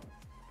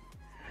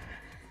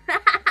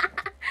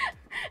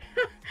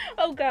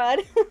 Oh,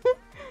 God.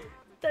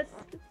 That's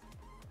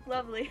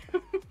lovely.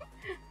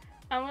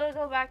 I'm gonna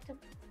go back to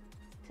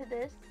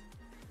this.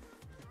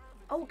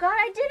 Oh, God,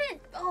 I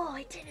didn't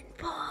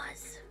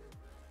pause.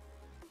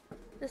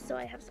 Just so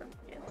I have something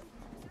to do.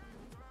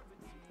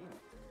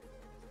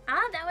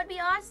 That would be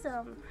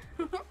awesome.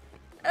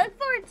 I look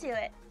forward to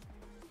it.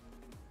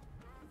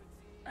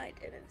 I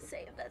didn't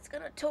save. That's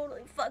gonna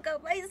totally fuck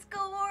up my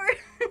score.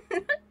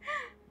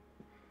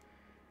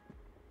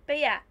 But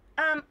yeah,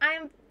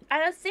 I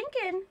was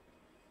thinking.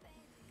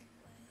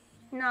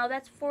 No,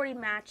 that's 40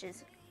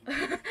 matches.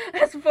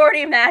 That's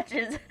 40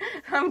 matches.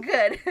 I'm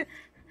good.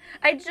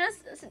 I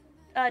just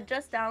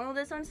downloaded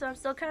this one, so I'm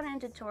still kind of in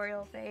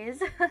tutorial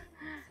phase.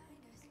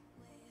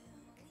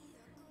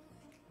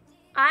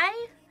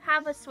 I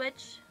have a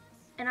Switch,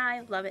 and I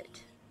love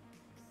it.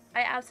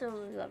 I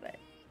absolutely love it.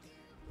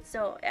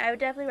 So I would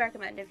definitely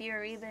recommend if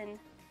you're even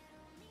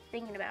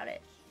thinking about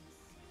it.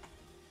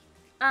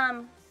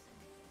 Oh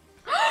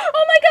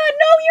my god,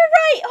 no, you're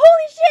right!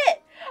 Holy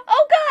shit!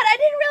 Oh god, I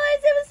didn't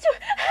realize it was too...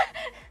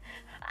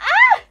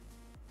 Ah!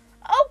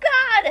 Oh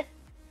god!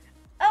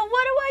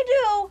 What do I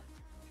do?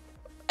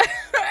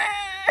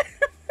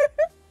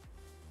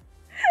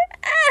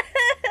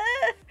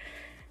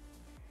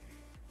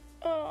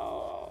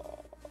 Oh.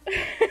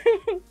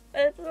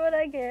 That's what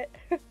I get.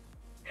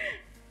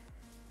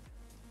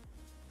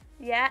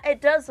 Yeah, it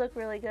does look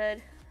really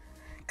good.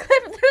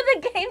 Clip through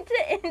the game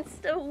to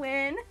insta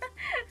win.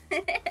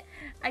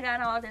 I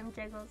got all them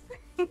jiggles.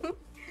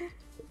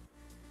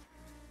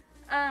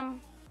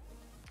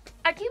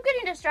 I keep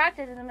getting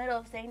distracted in the middle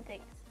of saying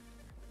things.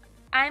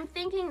 I'm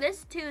thinking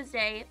this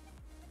Tuesday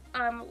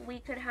we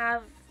could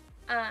have,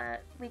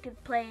 we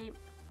could play,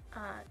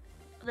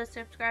 the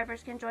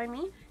subscribers can join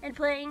me in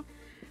playing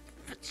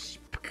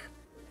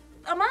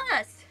Among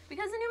Us,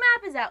 because the new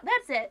map is out.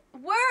 That's it.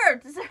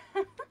 Words!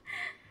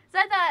 So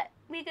I thought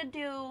we could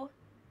do,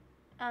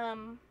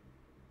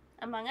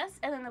 Among Us,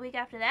 and then the week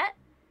after that,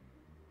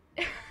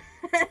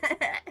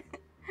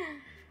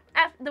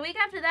 the week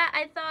after that,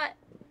 I thought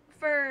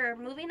for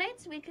movie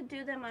nights, we could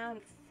do them on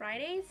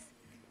Fridays.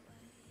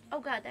 Oh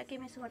god, that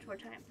gave me so much more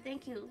time.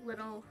 Thank you,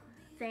 little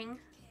thing.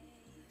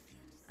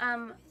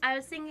 I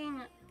was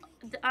thinking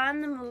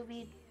on the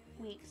movie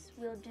weeks,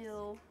 we'll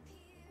do,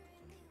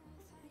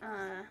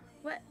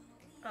 what?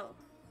 Oh.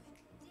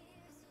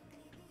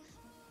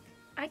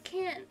 I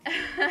can't,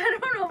 I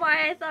don't know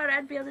why I thought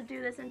I'd be able to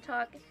do this and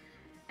talk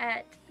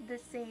at the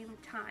same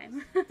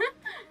time.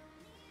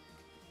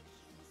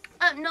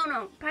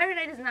 No, Pirate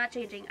Night is not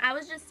changing. I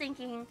was just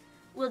thinking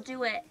we'll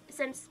do it,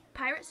 since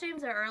pirate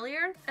streams are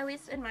earlier, at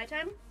least in my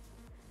time,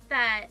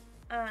 that,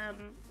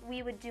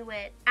 we would do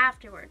it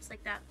afterwards,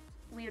 like that.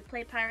 We would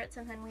play pirates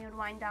and then we would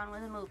wind down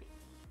with a movie.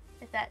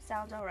 If that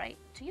sounds alright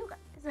to you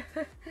guys.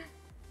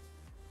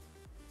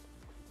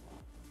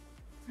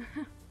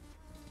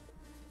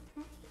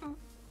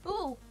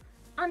 Ooh,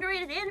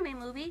 underrated anime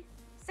movie.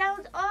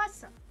 Sounds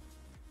awesome.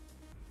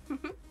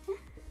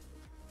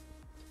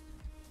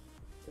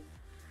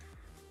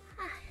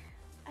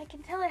 I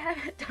can tell I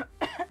haven't done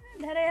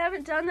that I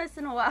haven't done this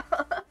in a while.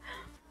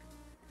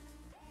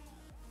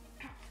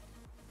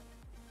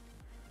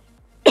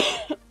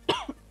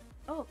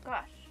 Oh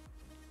gosh.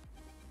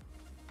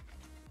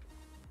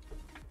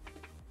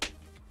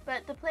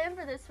 But the plan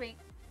for this week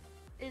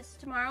is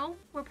tomorrow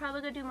we're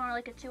probably gonna do more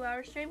like a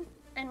 2-hour stream,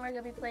 and we're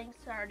gonna be playing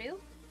Stardew.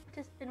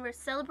 And we're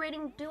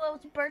celebrating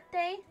Duo's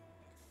birthday.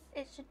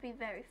 It should be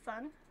very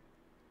fun.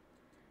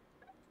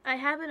 I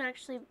haven't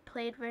actually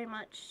played very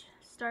much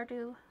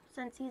Stardew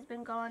since he's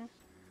been gone.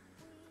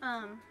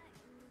 I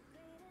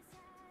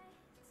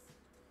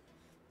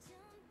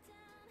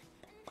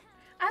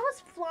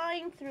was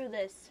flying through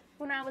this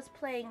when I was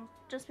playing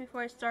just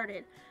before I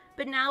started,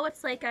 but now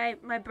it's like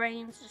my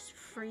brain's just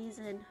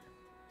freezing.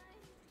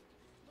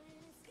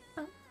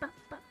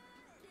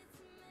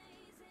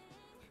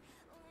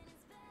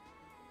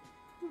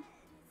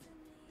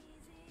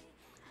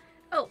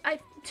 Oh, I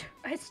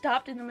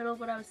stopped in the middle of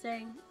what I was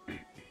saying.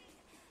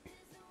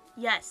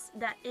 Yes,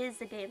 that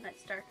is a game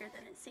that's darker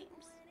than it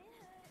seems.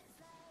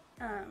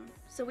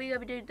 So we will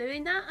be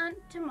doing that on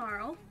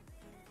tomorrow.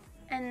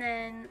 And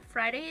then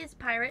Friday is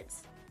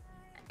Pirates.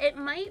 It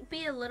might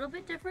be a little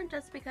bit different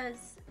just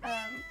because,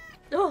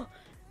 oh,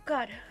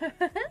 God.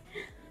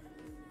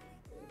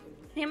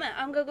 Damn it,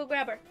 I'm gonna go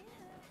grab her.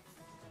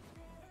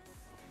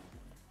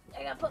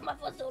 I gotta put my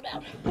footstool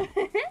down.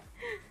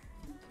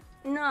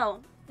 No.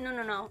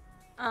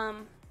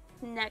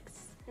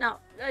 No,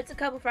 it's a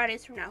couple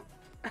Fridays from now.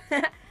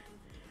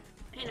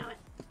 You know it.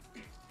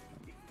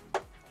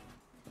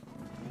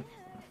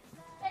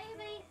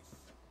 Baby.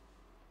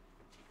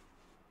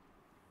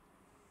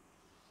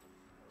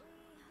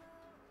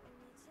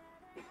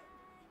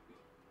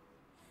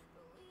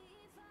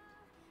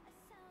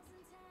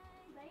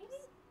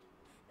 Baby?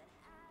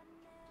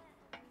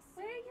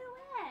 Where are you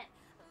at?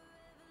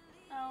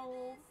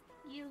 Oh,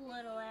 you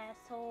little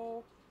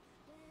asshole.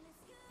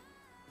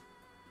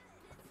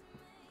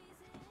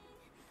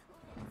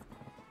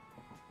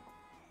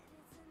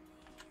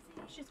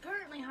 She's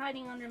currently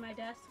hiding under my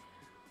desk.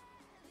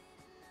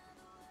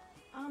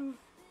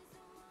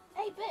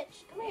 Hey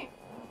bitch, come here.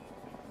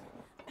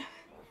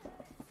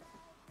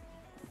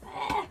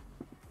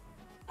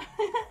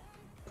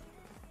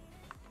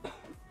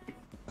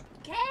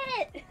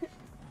 Cat!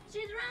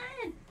 She's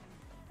running!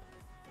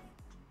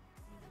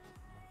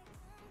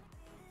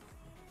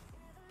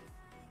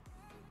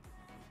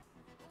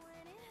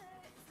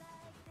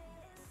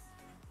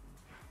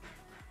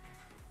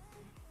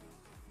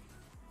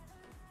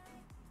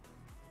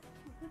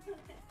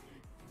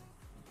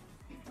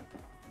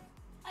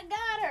 I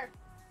got her!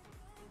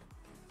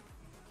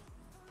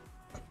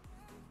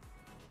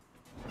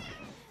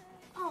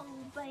 Oh,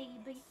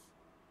 baby.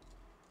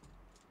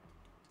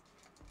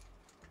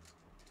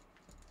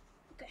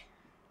 Okay.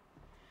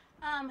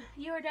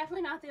 You are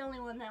definitely not the only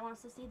one that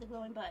wants to see the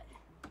glowing butt.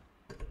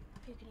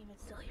 If you can even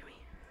still hear me.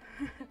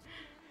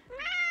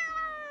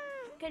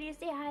 Can you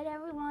say hi to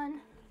everyone?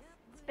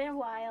 It's been a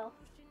while.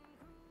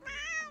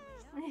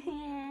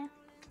 Yeah.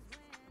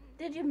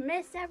 Did you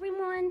miss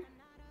everyone?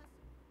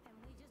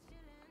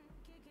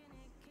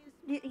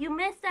 You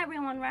missed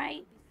everyone,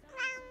 right?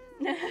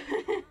 I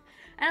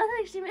don't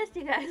think she missed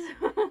you guys.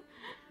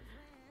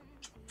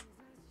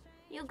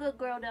 You good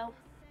girl, though.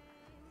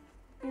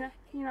 You're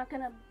not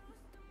gonna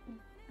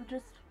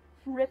just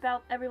rip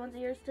out everyone's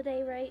ears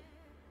today, right?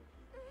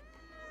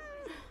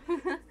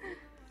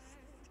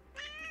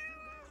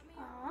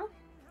 Aww.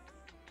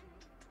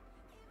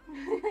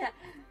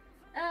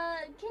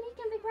 Kitty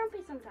can be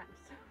grumpy sometimes.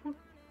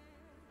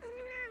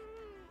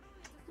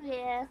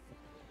 Yeah.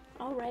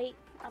 Alright,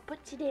 I'll put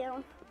you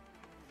down.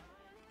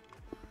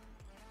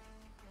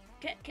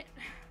 Get.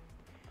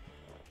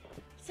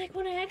 It's like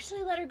when I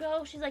actually let her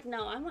go, she's like,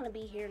 no, I want to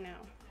be here now.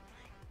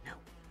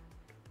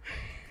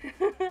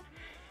 No.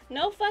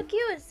 No, fuck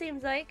you, it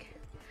seems like.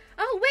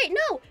 Oh, wait,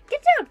 no!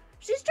 Get down!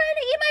 She's trying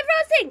to eat my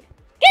frosting!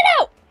 Get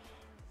out!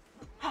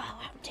 Oh,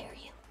 how dare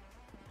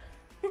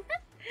you.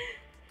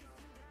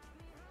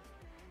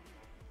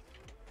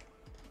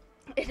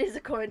 It is a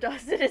coin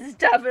toss. It is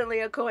definitely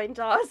a coin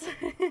toss.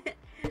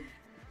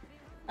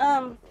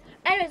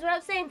 Anyways, what I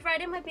was saying,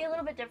 Friday might be a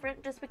little bit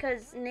different just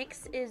because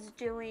Nyx is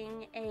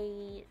doing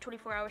a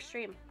 24-hour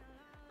stream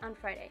on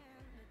Friday.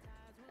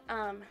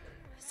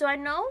 So I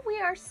know we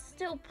are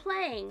still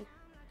playing.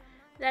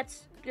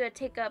 That's gonna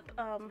take up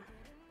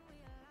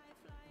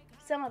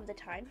some of the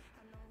time,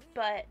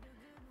 but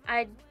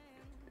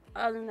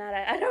other than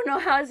that, I don't know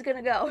how it's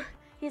gonna go.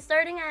 He's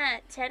starting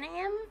at 10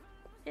 a.m.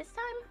 his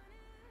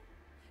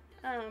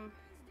time.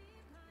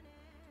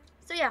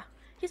 So yeah,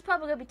 he's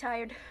probably gonna be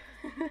tired.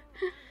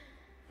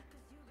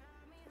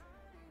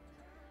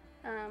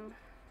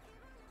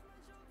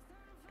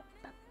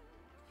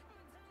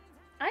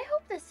 I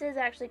hope this is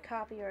actually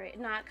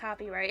not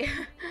copyright.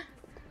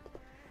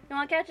 You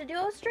want to catch a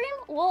duo stream?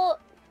 Well,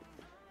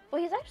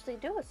 he's actually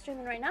duo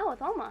streaming right now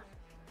with Oma.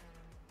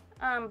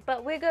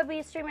 But we're gonna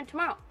be streaming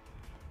tomorrow.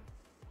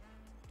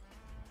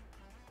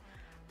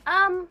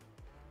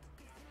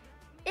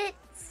 It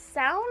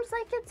sounds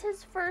like it's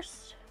his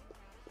first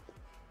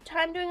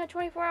time doing a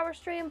 24-hour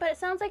stream, but it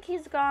sounds like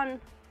he's gone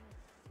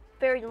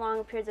very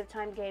long periods of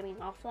time gaming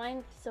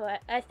offline. So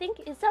I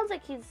think it sounds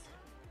like he's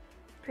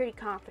pretty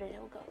confident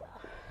it'll go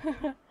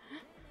well.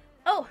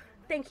 Oh,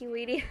 thank you,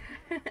 Weedy.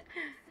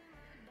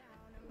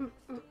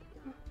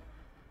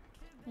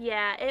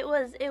 Yeah, it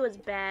was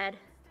bad.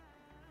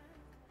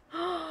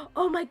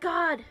 Oh my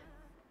god!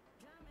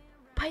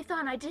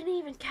 Python, I didn't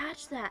even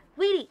catch that.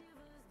 Weedy!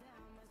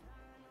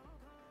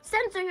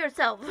 Censor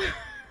yourself!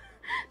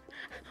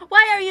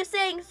 Why are you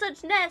saying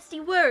such nasty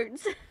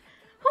words?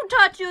 Who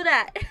taught you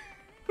that?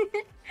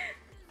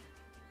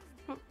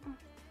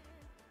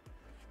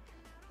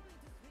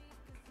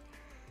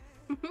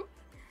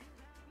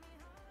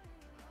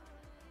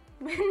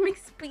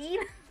 McSpeed?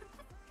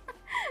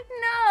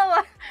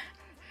 No!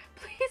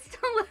 Please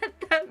don't let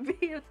that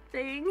be a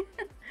thing.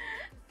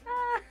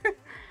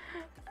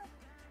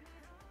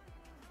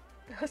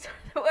 Those are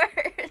the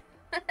words.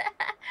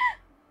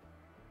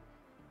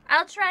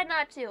 I'll try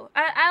not to.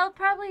 I'll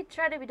probably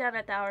try to be done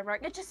at the hour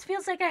mark. It just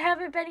feels like I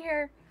haven't been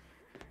here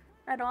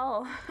at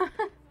all.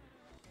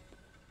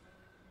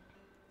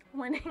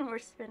 Winning or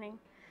spinning.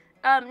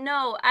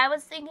 No, I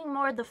was thinking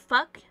more the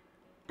fuck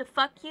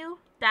you,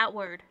 that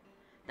word.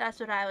 That's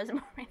what I was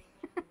more meaning.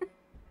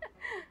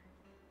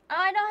 Oh,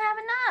 I don't have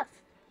enough.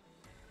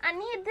 I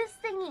need this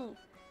thingy.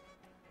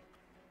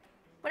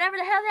 Whatever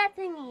the hell that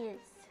thingy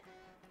is.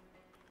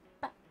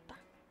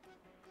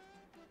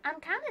 I'm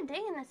kind of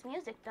digging this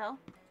music, though.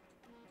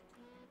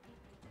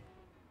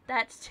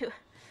 That's too...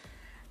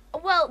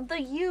 Well,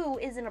 the you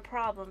isn't a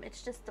problem.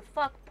 It's just the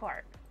fuck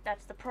part.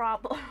 That's the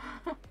problem.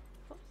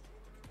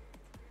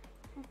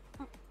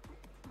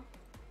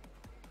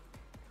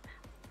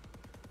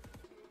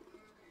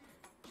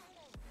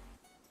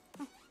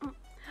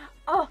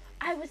 Oh,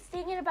 I was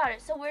thinking about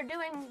it. So we're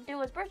doing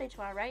Duo's birthday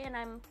tomorrow, right?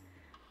 And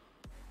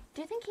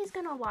do you think he's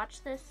gonna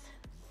watch this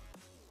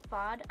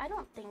VOD? I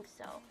don't think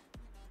so.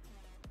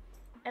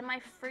 Am I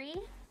free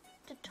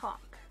to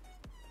talk?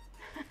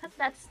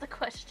 That's the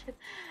question.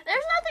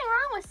 There's nothing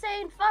wrong with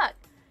saying fuck.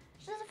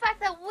 It's just the fact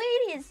that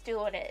Weedy is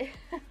doing it.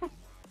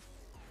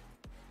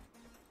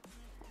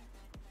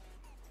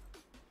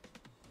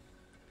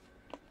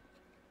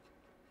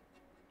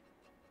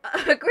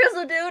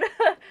 Grizzle dude.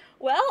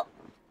 Well,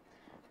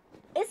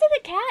 is it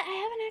a cat? I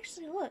haven't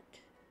actually looked.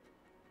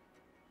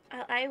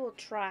 I will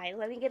try.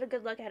 Let me get a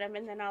good look at him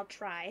and then I'll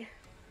try.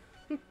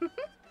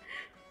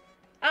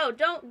 Oh,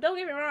 don't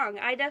get me wrong.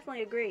 I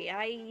definitely agree.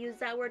 I use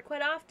that word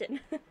quite often.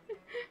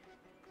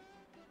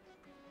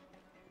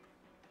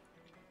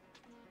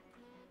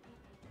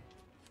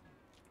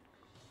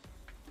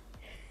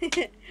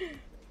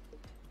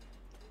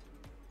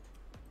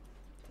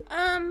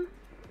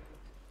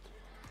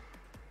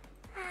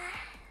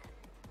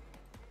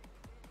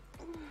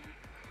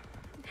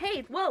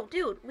 Hey, whoa,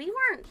 dude. We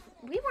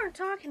weren't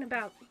talking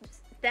about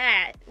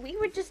that. We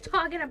were just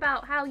talking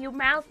about how your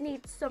mouth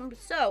needs some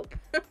soap.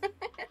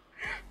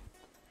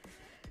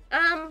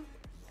 I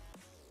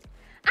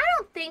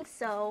don't think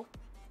so.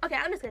 Okay,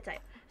 I'm just gonna tell you.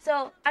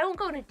 So, I won't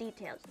go into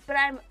details, but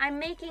I'm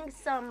making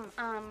some,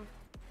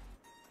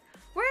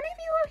 were any of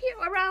you here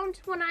around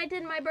when I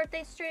did my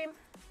birthday stream?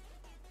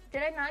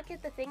 Did I not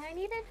get the thing I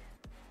needed?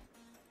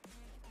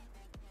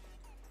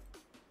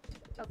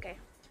 Okay.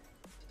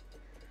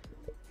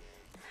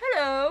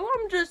 Hello,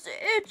 I'm just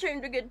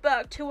itching to get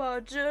back to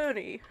our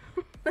journey.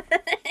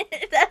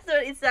 That's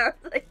what he sounds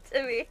like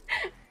to me.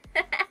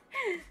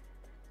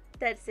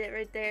 That's it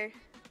right there.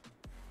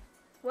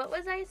 What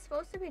was I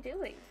supposed to be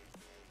doing?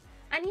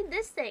 I need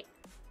this thing.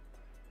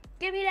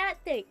 Give me that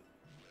thing.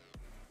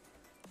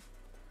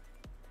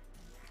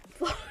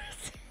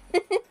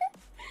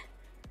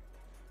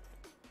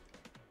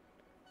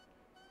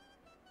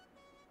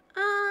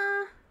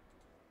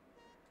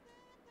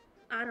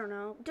 I don't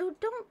know. Dude,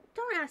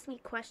 don't ask me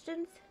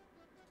questions.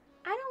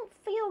 I don't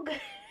feel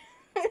good.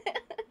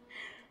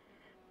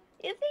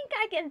 You think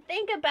I can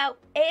think about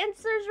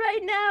answers right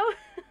now?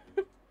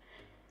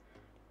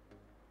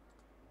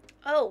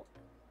 Oh.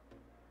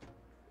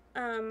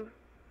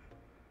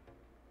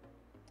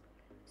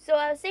 So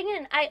I was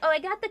thinking, I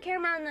got the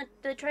camera and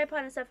the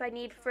tripod and stuff I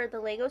need for the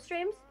Lego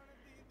streams.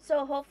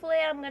 So hopefully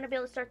I'm going to be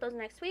able to start those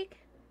next week.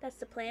 That's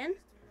the plan.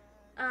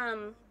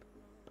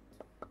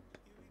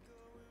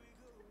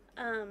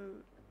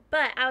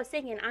 But I was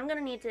thinking I'm going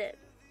to need to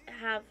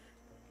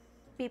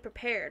be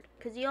prepared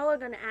because y'all are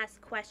going to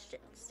ask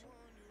questions.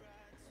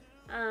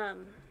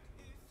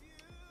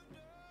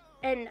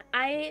 And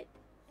I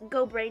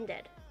go brain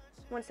dead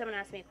when someone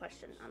asks me a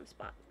question on the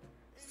spot.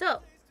 So,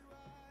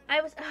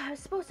 I was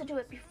supposed to do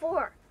it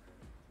before,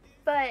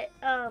 but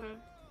I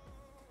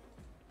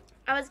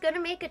was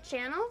gonna make a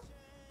channel,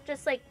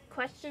 just like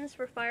questions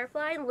for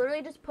Firefly, and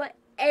literally just put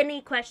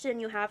any question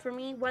you have for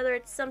me, whether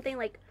it's something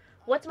like,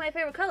 what's my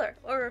favorite color,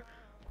 or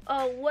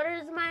what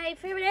is my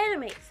favorite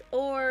animes,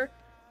 or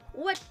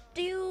what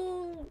do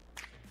you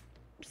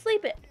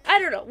sleep in? I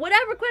don't know,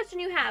 whatever question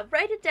you have,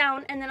 write it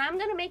down, and then I'm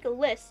gonna make a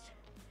list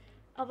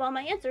of all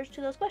my answers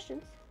to those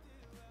questions,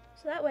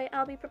 so that way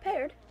I'll be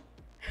prepared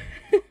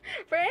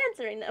for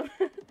answering them.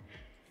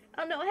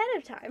 I'll know ahead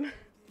of time.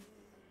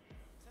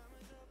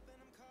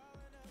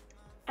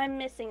 I'm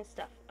missing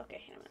stuff.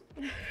 Okay, hang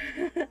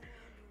on.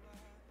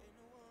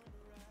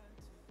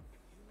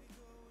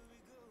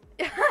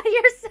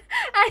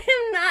 I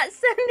am not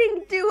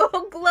sending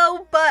Duo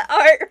glow butt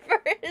art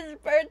for his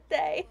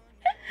birthday.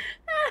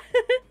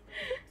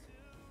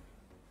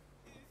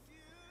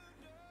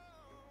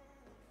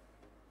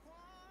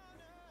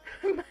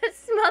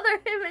 Smother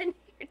him in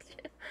here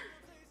too.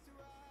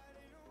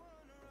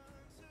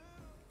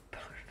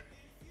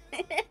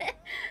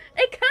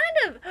 It kind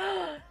of...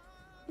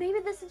 Maybe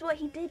this is what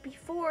he did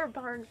before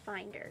Barn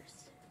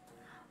Finders.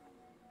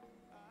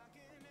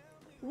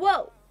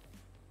 Whoa.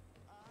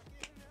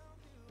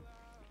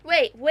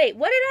 Wait, what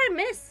did I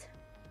miss?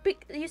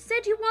 You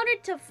said you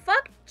wanted to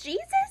fuck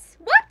Jesus?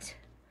 What?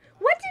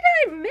 What did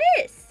I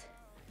miss?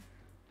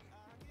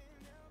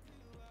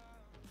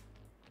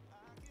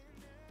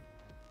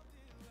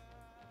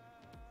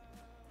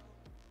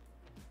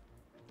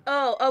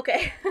 Oh,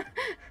 okay.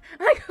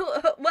 Like,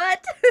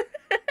 what?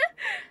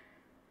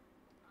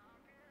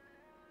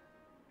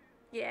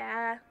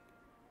 Yeah.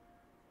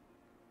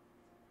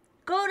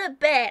 Go to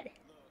bed.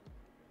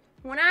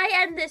 When I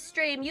end this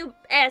stream, you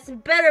ass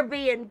better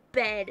be in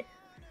bed.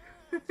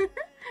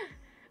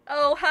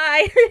 Oh,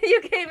 hi.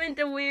 You came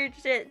into weird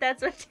shit.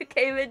 That's what you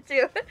came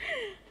into.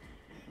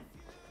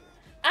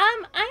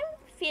 I'm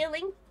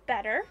feeling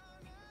better.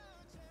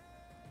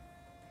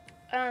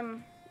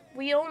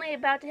 We only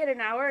about to hit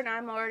an hour and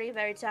I'm already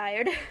very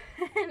tired.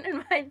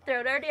 And my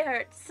throat already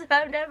hurts. So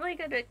I'm definitely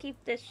gonna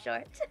keep this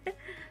short.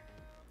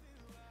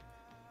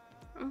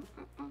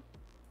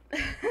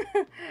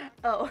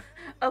 Oh,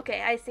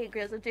 okay, I see,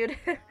 Grizzly Dude.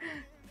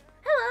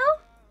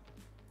 Hello.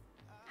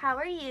 How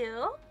are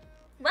you?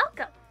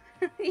 Welcome.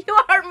 You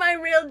are my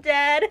real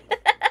dad.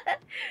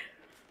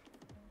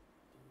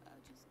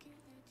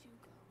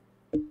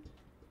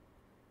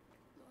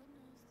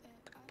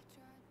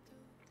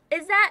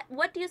 Is that,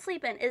 what do you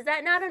sleep in? Is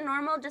that not a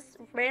normal, just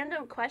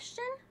random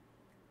question?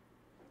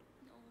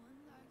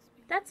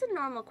 That's a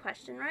normal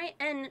question, right?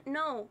 And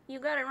no, you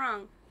got it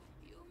wrong.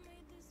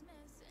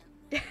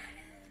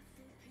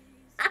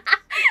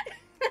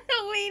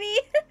 Weenie.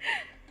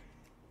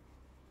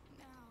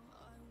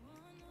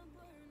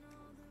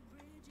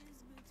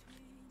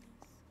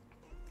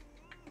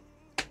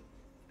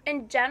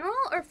 In general,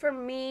 or for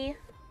me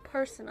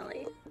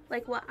personally?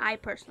 Like what I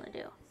personally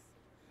do?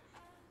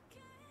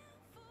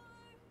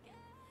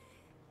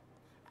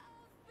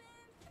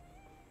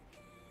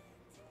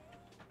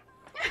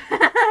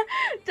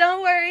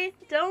 Don't worry,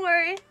 don't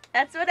worry.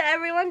 That's what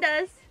everyone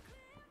does.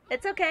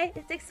 It's okay,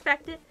 it's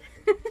expected.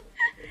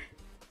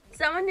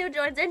 Someone new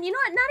joins in. You know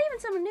what? Not even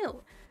someone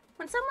new.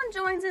 When someone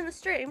joins in the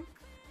stream,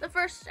 the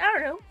first, I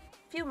don't know,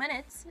 few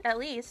minutes at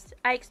least,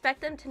 I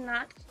expect them to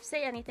not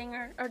say anything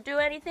or do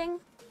anything.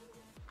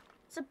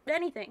 So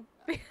anything.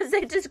 Because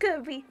they just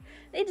could be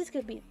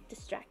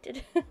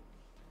distracted.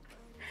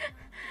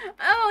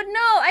 Oh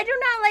no, I do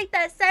not like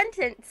that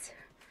sentence.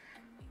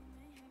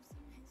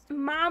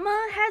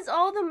 Mama has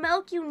all the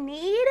milk you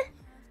need?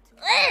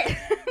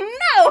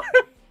 No!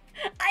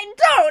 I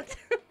don't!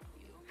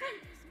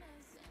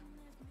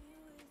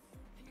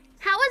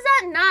 How is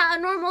that not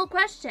a normal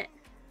question?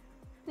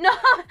 No,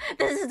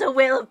 this is a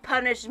wheel of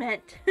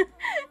punishment. No,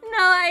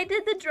 I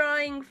did the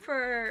drawing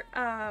for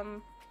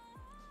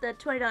the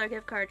 $20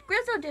 gift card.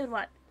 Grizzle Dude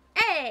won.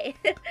 Hey!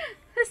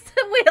 It's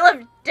the wheel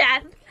of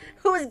death.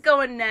 Who's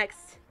going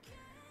next?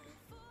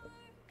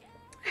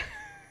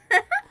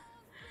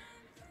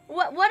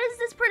 What is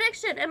this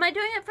prediction? Am I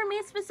doing it for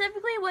me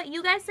specifically? What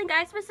you guys think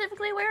I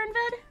specifically wear in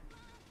bed?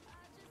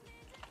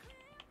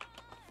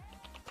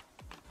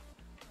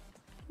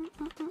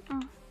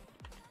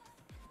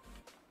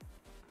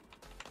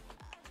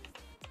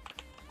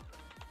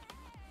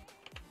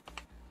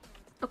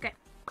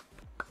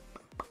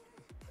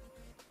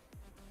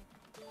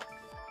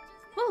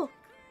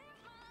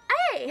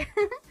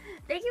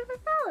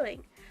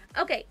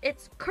 Okay,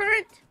 it's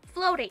current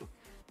floating.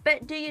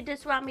 But do you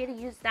just want me to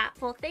use that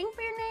full thing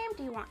for your name?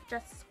 Do you want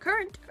just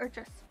current or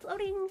just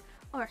floating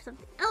or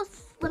something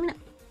else? Let me know.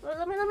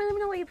 Let me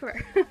know what you prefer.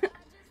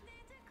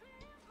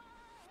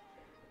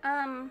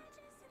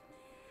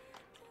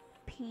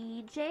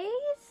 PJs?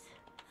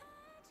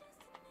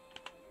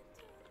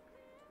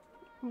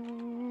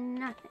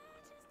 Nothing.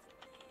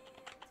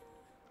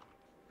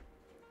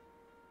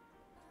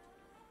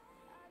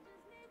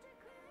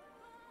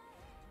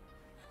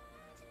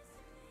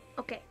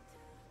 Okay.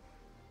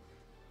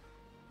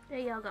 There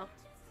y'all go.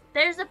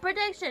 There's a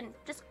prediction.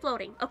 Just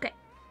floating. Okay.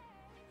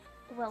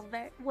 Well,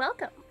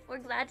 welcome. We're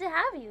glad to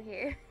have you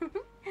here.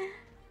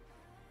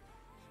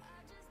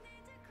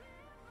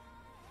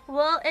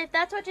 Well, if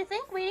that's what you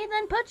think, Weedy,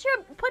 then put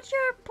your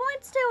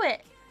points to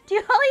it. Do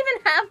you all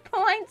even have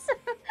points?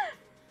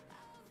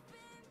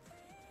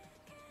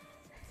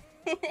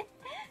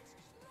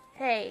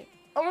 Hey,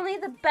 only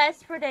the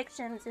best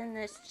predictions in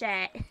this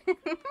chat.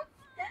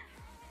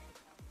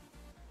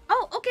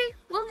 Oh, okay,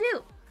 will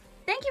do.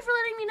 Thank you for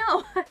letting me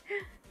know.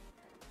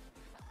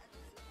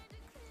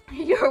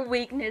 Your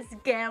weakness,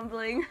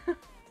 gambling.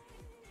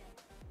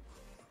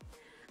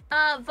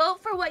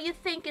 Vote for what you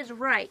think is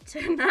right,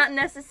 not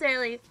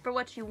necessarily for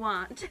what you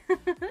want.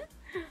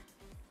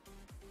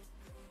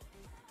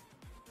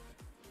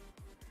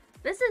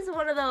 This is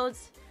one of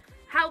those,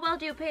 how well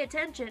do you pay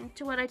attention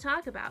to what I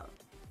talk about?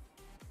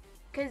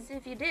 Because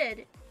if you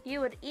did, you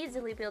would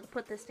easily be able to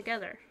put this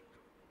together.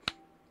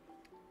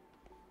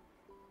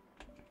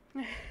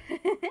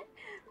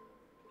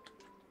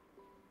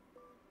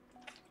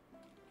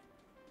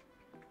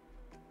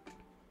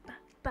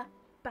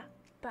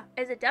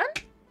 Is it done?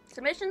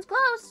 Submission's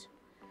closed.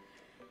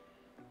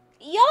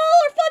 Y'all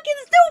are fucking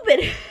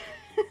stupid.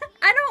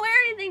 I don't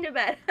wear anything to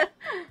bed.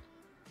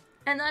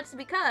 And that's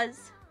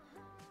because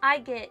I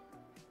get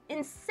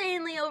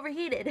insanely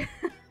overheated.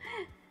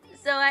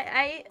 So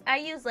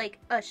I use like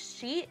a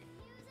sheet.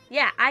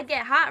 Yeah, I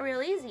get hot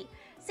real easy.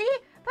 See?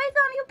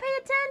 Python, you pay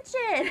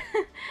attention.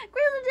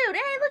 Grizzly dude,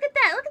 hey, look at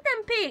that. Look at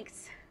them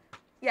peaks.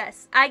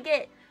 Yes, I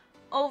get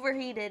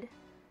overheated.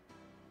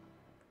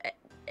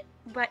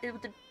 But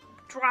with the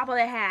drop of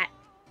the hat.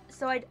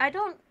 So I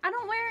don't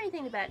wear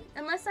anything to bed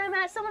unless I'm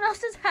at someone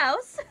else's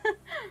house.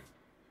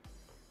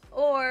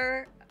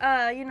 Or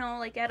you know,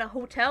 like at a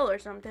hotel or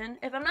something.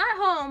 If I'm not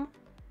home,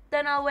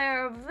 then I'll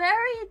wear a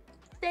very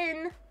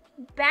thin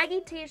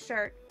baggy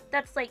t-shirt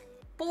that's like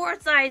 4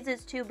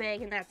 sizes too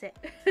big, and that's it.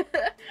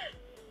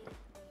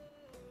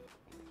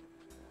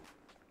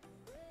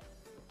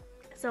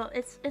 So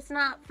it's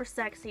not for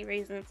sexy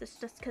reasons, it's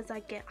just because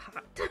I get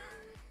hot.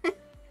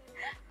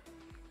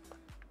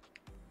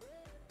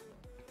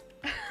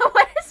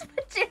 What is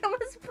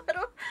pajamas put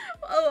on?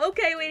 Oh,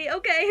 okay, Weedy,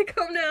 okay,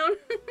 calm down.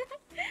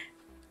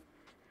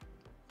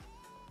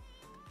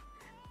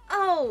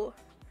 Oh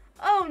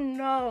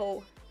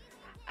no.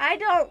 I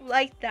don't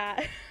like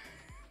that.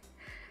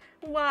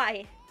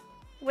 Why?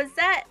 Was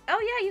that? Oh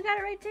yeah, you got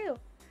it right too.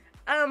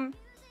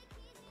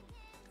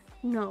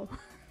 No.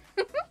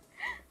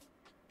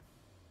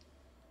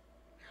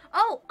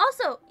 Oh,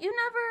 also, you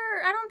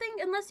never, I don't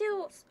think, unless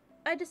you,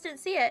 I just didn't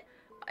see it.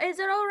 Is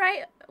it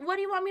alright? What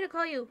do you want me to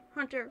call you,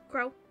 Hunter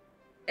Crow?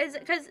 Is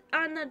it, because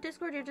on the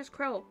Discord you're just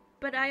Crow.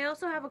 But I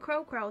also have a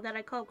Crow that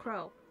I call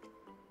Crow.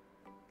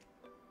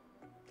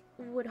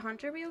 Would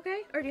Hunter be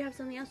okay? Or do you have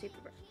something else you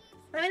prefer?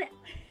 Wait a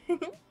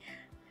minute.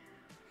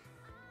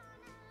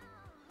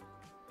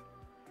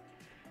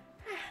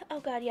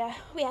 Oh god, yeah.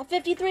 We have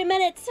 53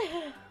 minutes.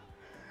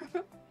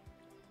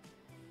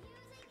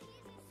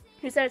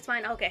 Who said it's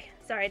fine? Okay.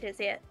 Sorry, I didn't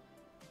see it.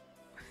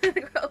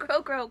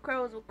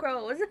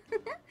 Crows.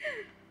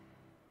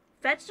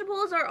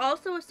 Vegetables are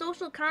also a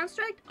social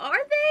construct? Are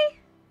they?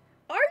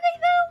 Are they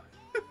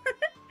though?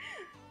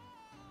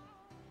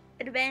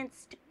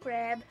 Advanced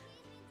crab.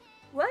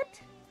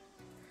 What?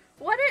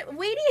 What it?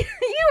 Weedy,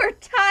 you are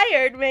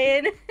tired,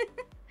 man.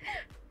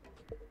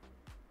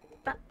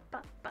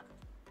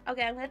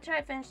 Okay, I'm gonna try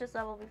to finish this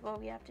level before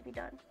we have to be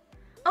done.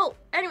 Oh,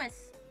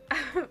 anyways,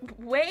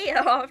 way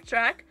off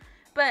track.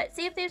 But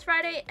Sea of Thieves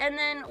Friday, and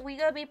then we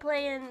gonna be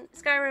playing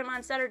Skyrim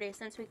on Saturday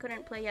since we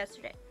couldn't play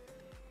yesterday.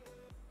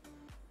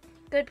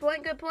 Good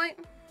point, good point.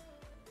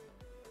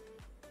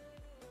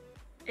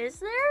 Is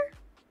there?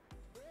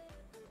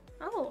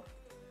 Oh,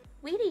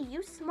 Weedy,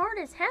 you smart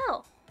as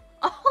hell.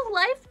 All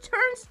life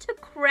turns to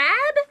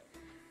crab?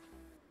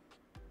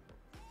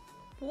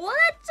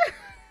 What?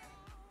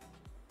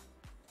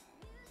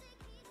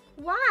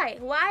 Why?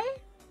 Why?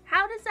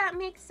 How does that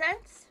make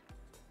sense?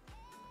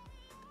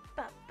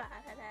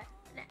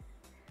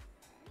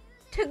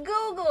 To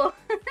Google.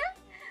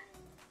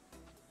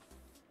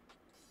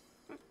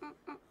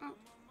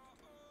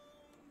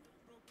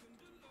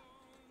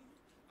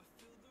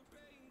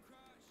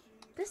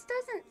 This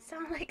doesn't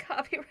sound like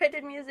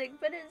copyrighted music,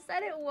 but it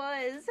said it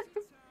was.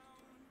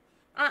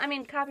 I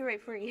mean,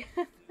 copyright free.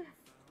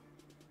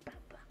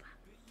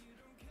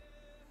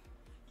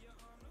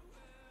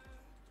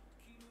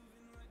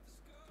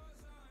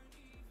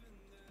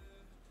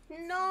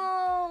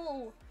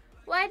 No!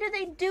 Why do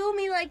they do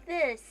me like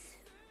this?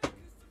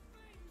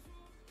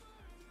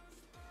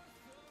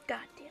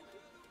 God damn it.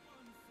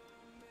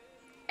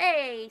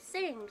 Hey,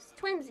 sings,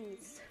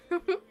 twinsies.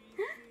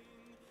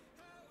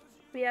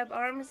 We have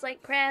arms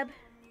like crab.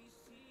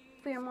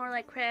 If we were more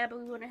like crab,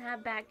 we wouldn't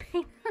have back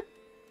pain.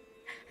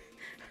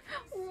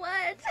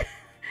 What?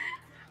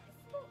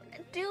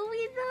 Do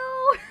we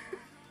though?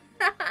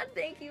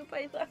 Thank you,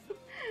 Python.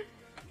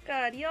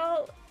 God,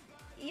 y'all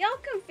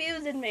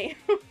confusing me.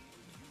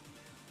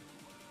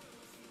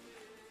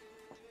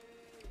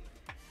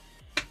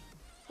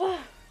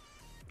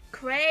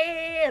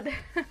 Crab.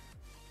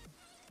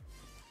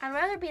 I'd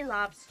rather be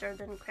lobster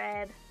than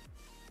crab.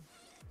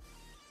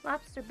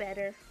 Lobster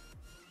better.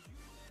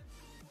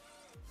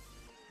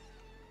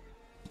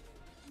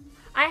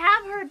 I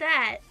have heard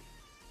that.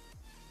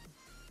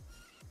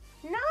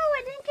 No,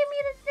 it didn't give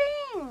me the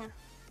thing.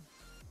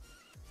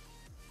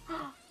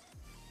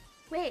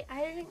 Wait,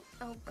 I didn't.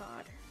 Oh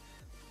God,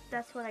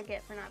 that's what I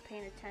get for not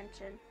paying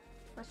attention.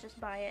 Let's just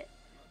buy it.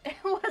 It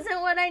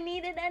wasn't what I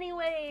needed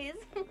anyways.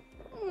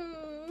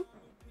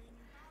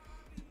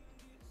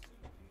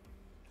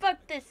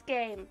 Fuck this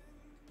game.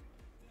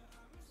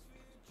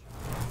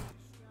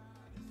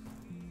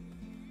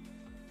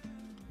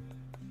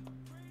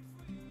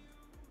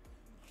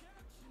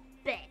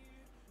 Bleh.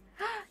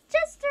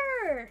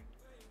 Chester!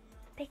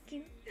 Thank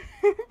you.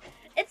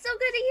 It's so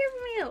good to hear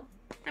from you.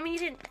 I mean, you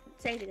didn't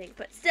say anything,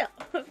 but still.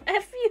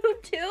 F you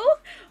too?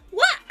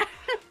 What?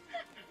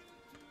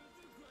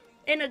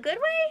 In a good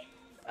way?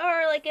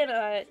 Or like in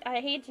a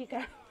I hate you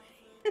kind of way?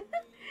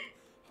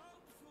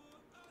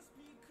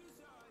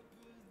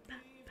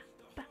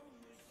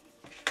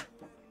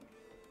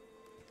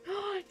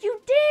 You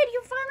did!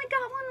 You finally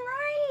got one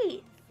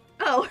right!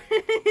 Oh.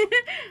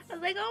 I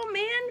was like, oh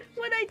man,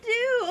 what'd I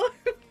do?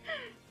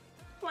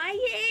 Why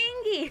you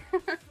angry?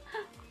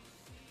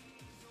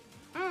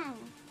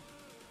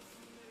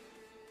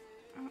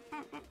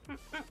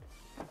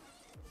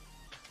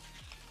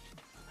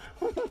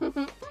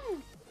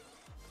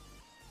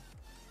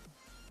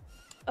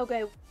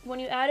 Okay, when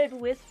you added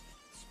with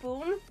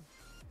spoon,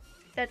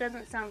 that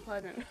doesn't sound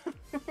pleasant.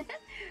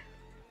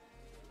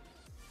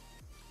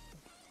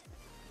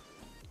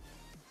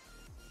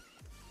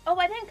 Oh,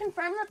 I didn't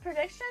confirm the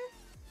prediction?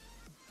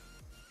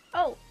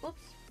 Oh,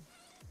 oops.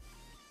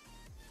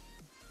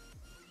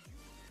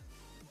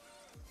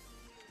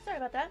 Sorry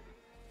about that.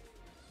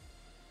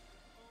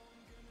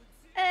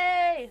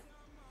 Hey!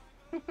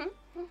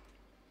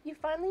 You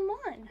finally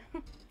won.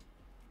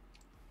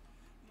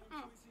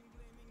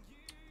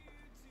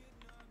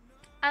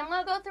 I'm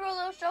gonna go through a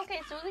little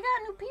showcase. So we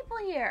got new people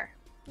here.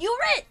 You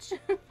rich!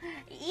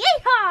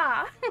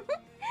 Yeehaw!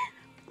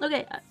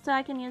 Okay, so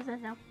I can use this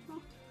now.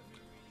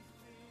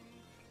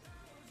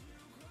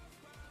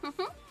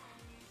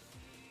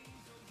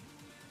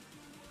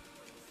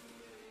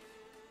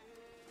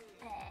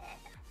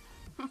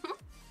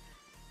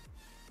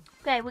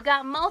 Okay, we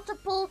got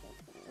multiple.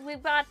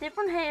 We've got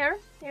different hair.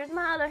 Here's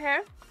my other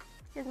hair.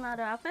 Here's my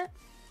other outfit.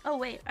 Oh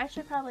wait, I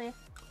should probably.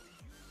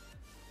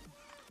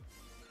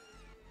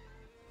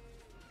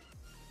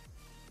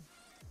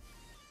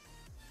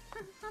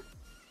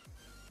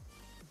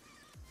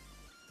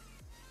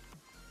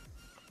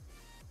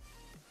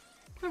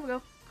 Here we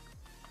go.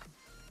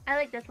 I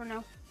like this one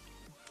now.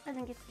 I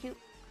think it's cute.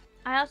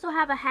 I also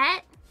have a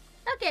hat.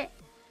 Look it.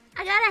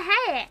 I got a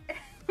hat.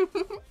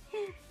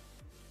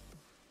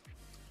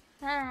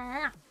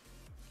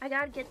 I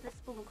gotta get this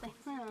spoon clean.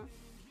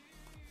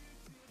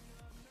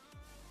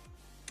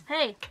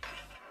 Hey,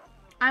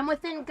 I'm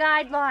within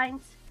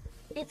guidelines.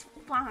 It's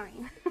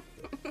fine.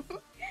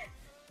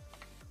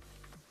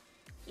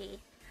 Yeah.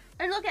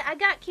 And look at, I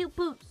got cute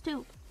boots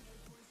too.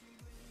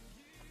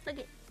 Look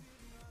at.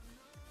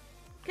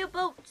 Cute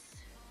boots.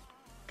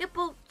 Cute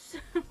boots.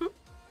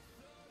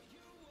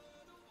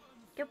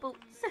 Cute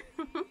boots.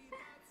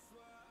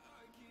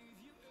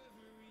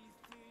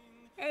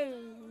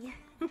 Hey.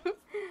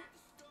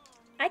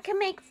 I can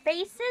make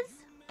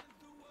faces.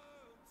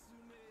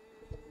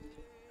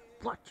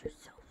 Watch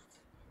yourselves.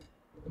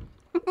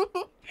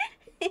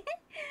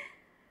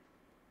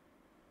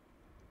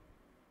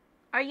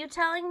 Are you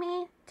telling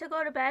me to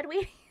go to bed,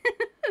 Weedy?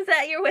 Is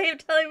that your way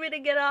of telling me to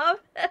get off?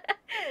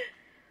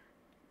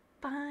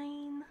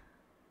 Fine.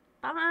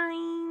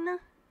 Fine.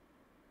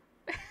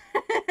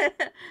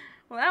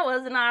 Well, that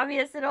wasn't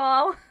obvious at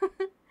all.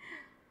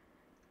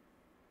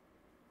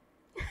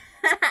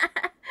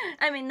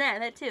 I mean,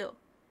 that too.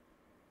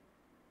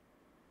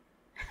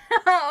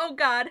 Oh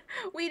God,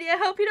 Weedy, I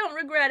hope you don't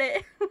regret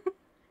it.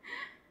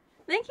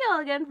 Thank you all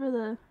again for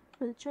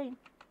the train.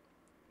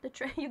 The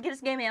train. You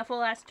just gave me a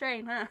full ass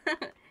train, huh?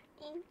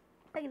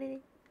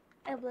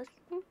 I bless.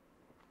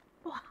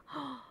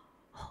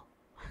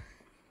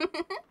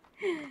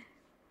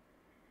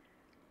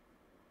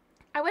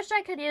 I wish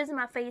I could use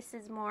my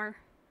faces more,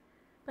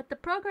 but the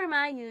program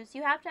I use,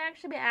 you have to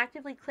actually be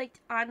actively clicked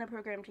on the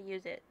program to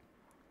use it,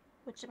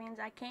 which means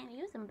I can't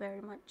use them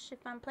very much if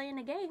I'm playing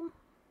a game.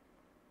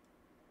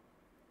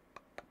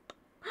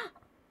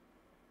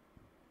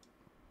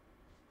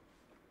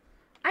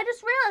 I just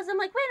just realized, I'm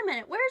like, wait a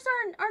minute, where's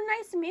our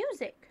nice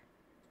music?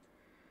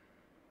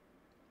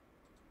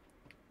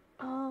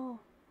 Oh,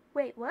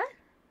 wait, what?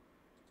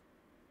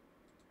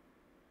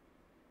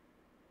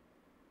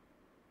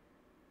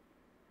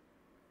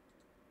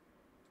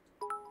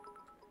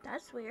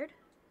 That's weird.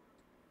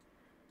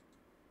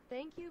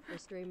 Thank you for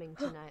streaming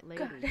tonight, lady.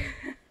 God.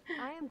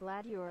 I am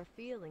glad you are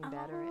feeling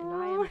better, and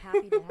I am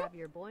happy to have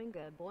your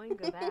boinga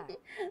boinga back.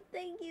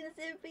 Thank you,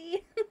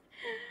 Zippy.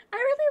 I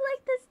really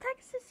like this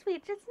text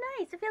speech. It's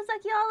nice. It feels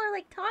like y'all are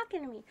like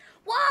talking to me.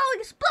 Whoa,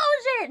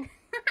 explosion!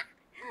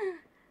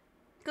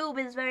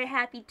 Goob is very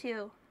happy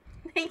too.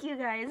 Thank you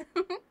guys.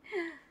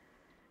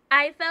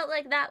 I felt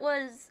like that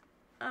was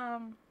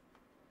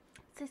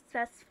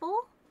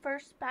successful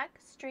first back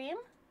stream.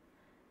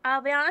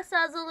 I'll be honest,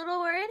 I was a little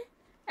worried.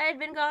 I had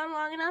been gone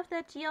long enough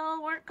that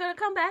y'all weren't gonna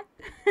come back.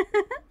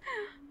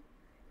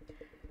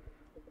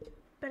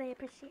 But I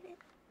appreciate it.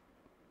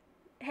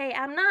 Hey,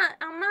 I'm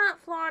not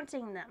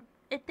flaunting them.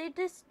 If they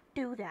just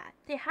do that.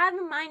 They have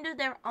a mind of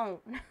their own.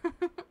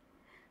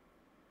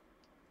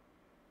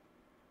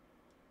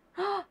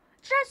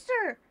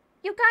 Chester!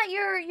 You got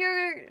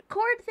your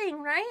cord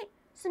thing, right?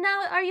 So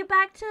now are you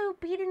back to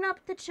beating up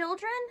the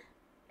children?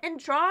 And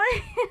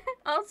drawing?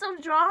 Also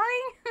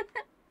drawing?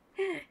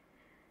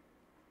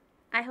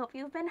 I hope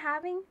you've been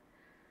having...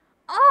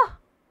 Oh!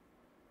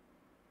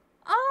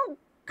 Oh,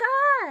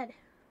 God!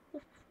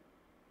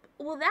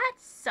 Well, that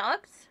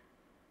sucks.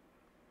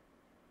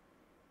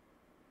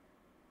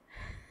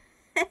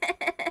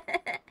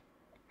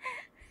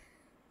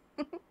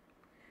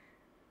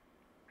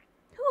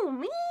 Who,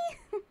 me?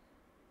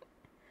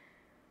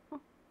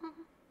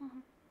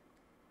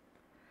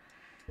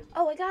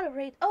 Oh, I gotta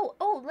rate...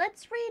 Oh,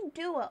 let's raid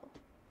Duo.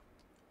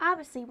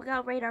 Obviously, we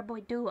gotta raid our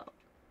boy Duo.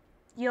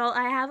 Yo,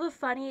 I have a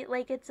funny,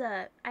 like,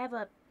 I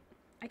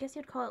guess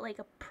you'd call it, like,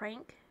 a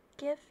prank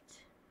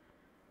gift.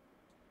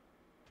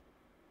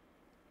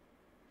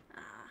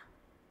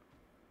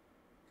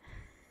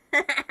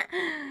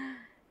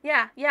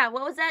 Yeah,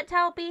 what was that,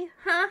 Talpy?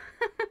 Huh?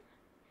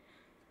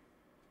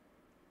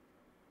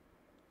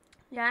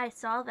 Yeah, I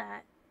saw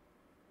that.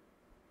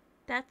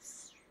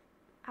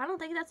 I don't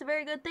think that's a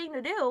very good thing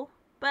to do.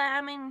 But,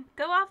 I mean,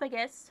 go off, I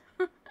guess.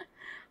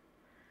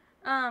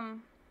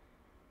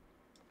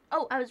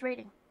 Oh, I was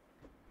rating.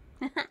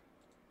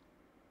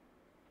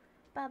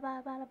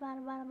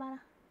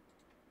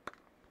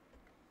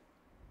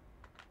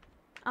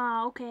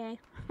 Oh, okay.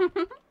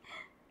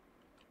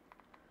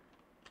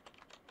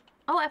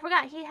 Oh, I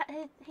forgot. He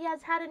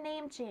has had a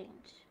name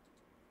change.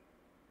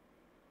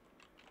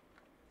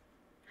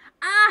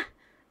 Ah!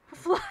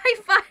 Fly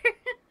fire!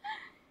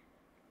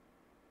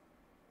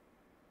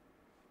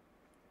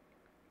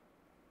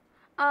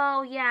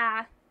 Oh,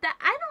 yeah.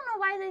 I don't know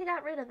why they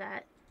got rid of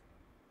that.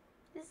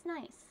 It's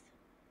nice.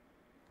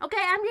 Okay,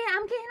 I'm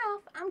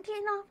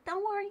getting off.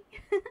 Don't worry.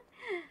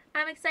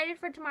 I'm excited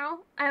for tomorrow.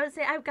 I would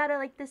say I've got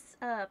like this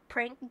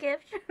prank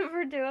gift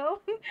for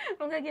Duo.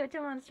 I'm gonna give it to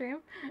him on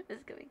stream. This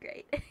is gonna be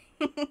great.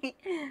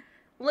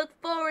 Look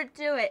forward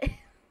to it.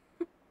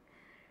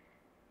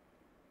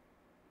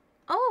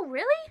 Oh,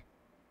 really?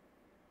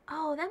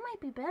 Oh, that might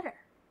be better.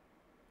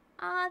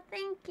 Aw,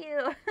 thank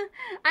you.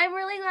 I'm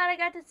really glad I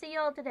got to see you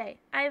all today.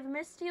 I've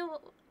missed you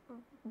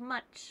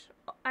much.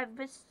 I've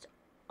missed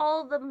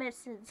all the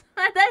misses.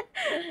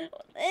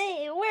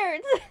 Hey,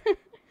 words.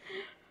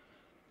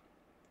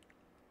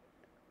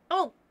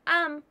 Oh,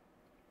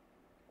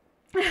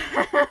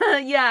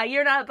 yeah,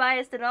 you're not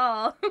biased at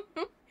all.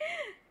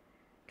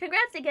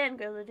 Congrats again,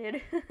 Gorilla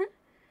Dude.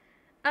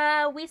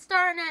 We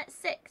start at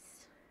 6.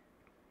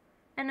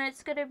 And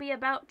it's gonna be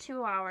about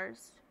 2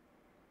 hours.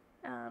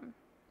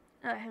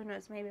 Who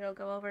knows, maybe it'll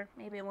go over,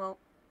 maybe it won't.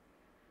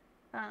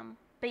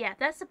 But yeah,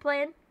 that's the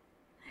plan.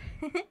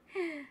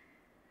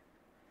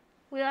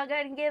 We all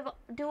gotta give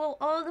Duo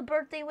all the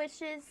birthday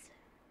wishes.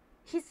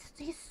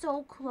 He's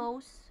so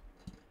close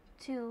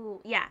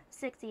to, yeah,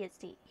 6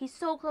 EST. He's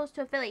so close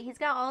to affiliate. He's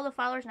got all the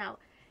followers now,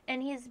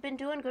 and he's been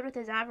doing good with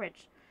his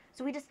average.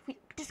 So we just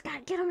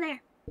gotta get him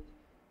there.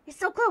 He's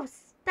so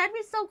close. That'd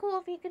be so cool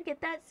if he could get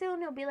that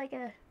soon. It'll be like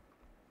a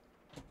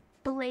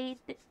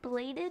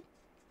belated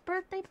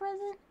birthday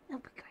present.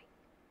 It'll be great.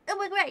 It'll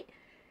be great.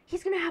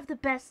 He's gonna have the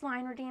best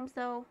line redeems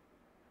though.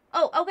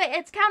 Oh, okay,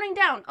 it's counting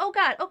down. Oh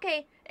God,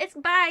 okay, it's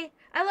bye.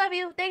 I love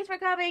you. Thanks for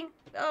coming.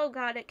 Oh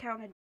God, it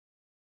counted.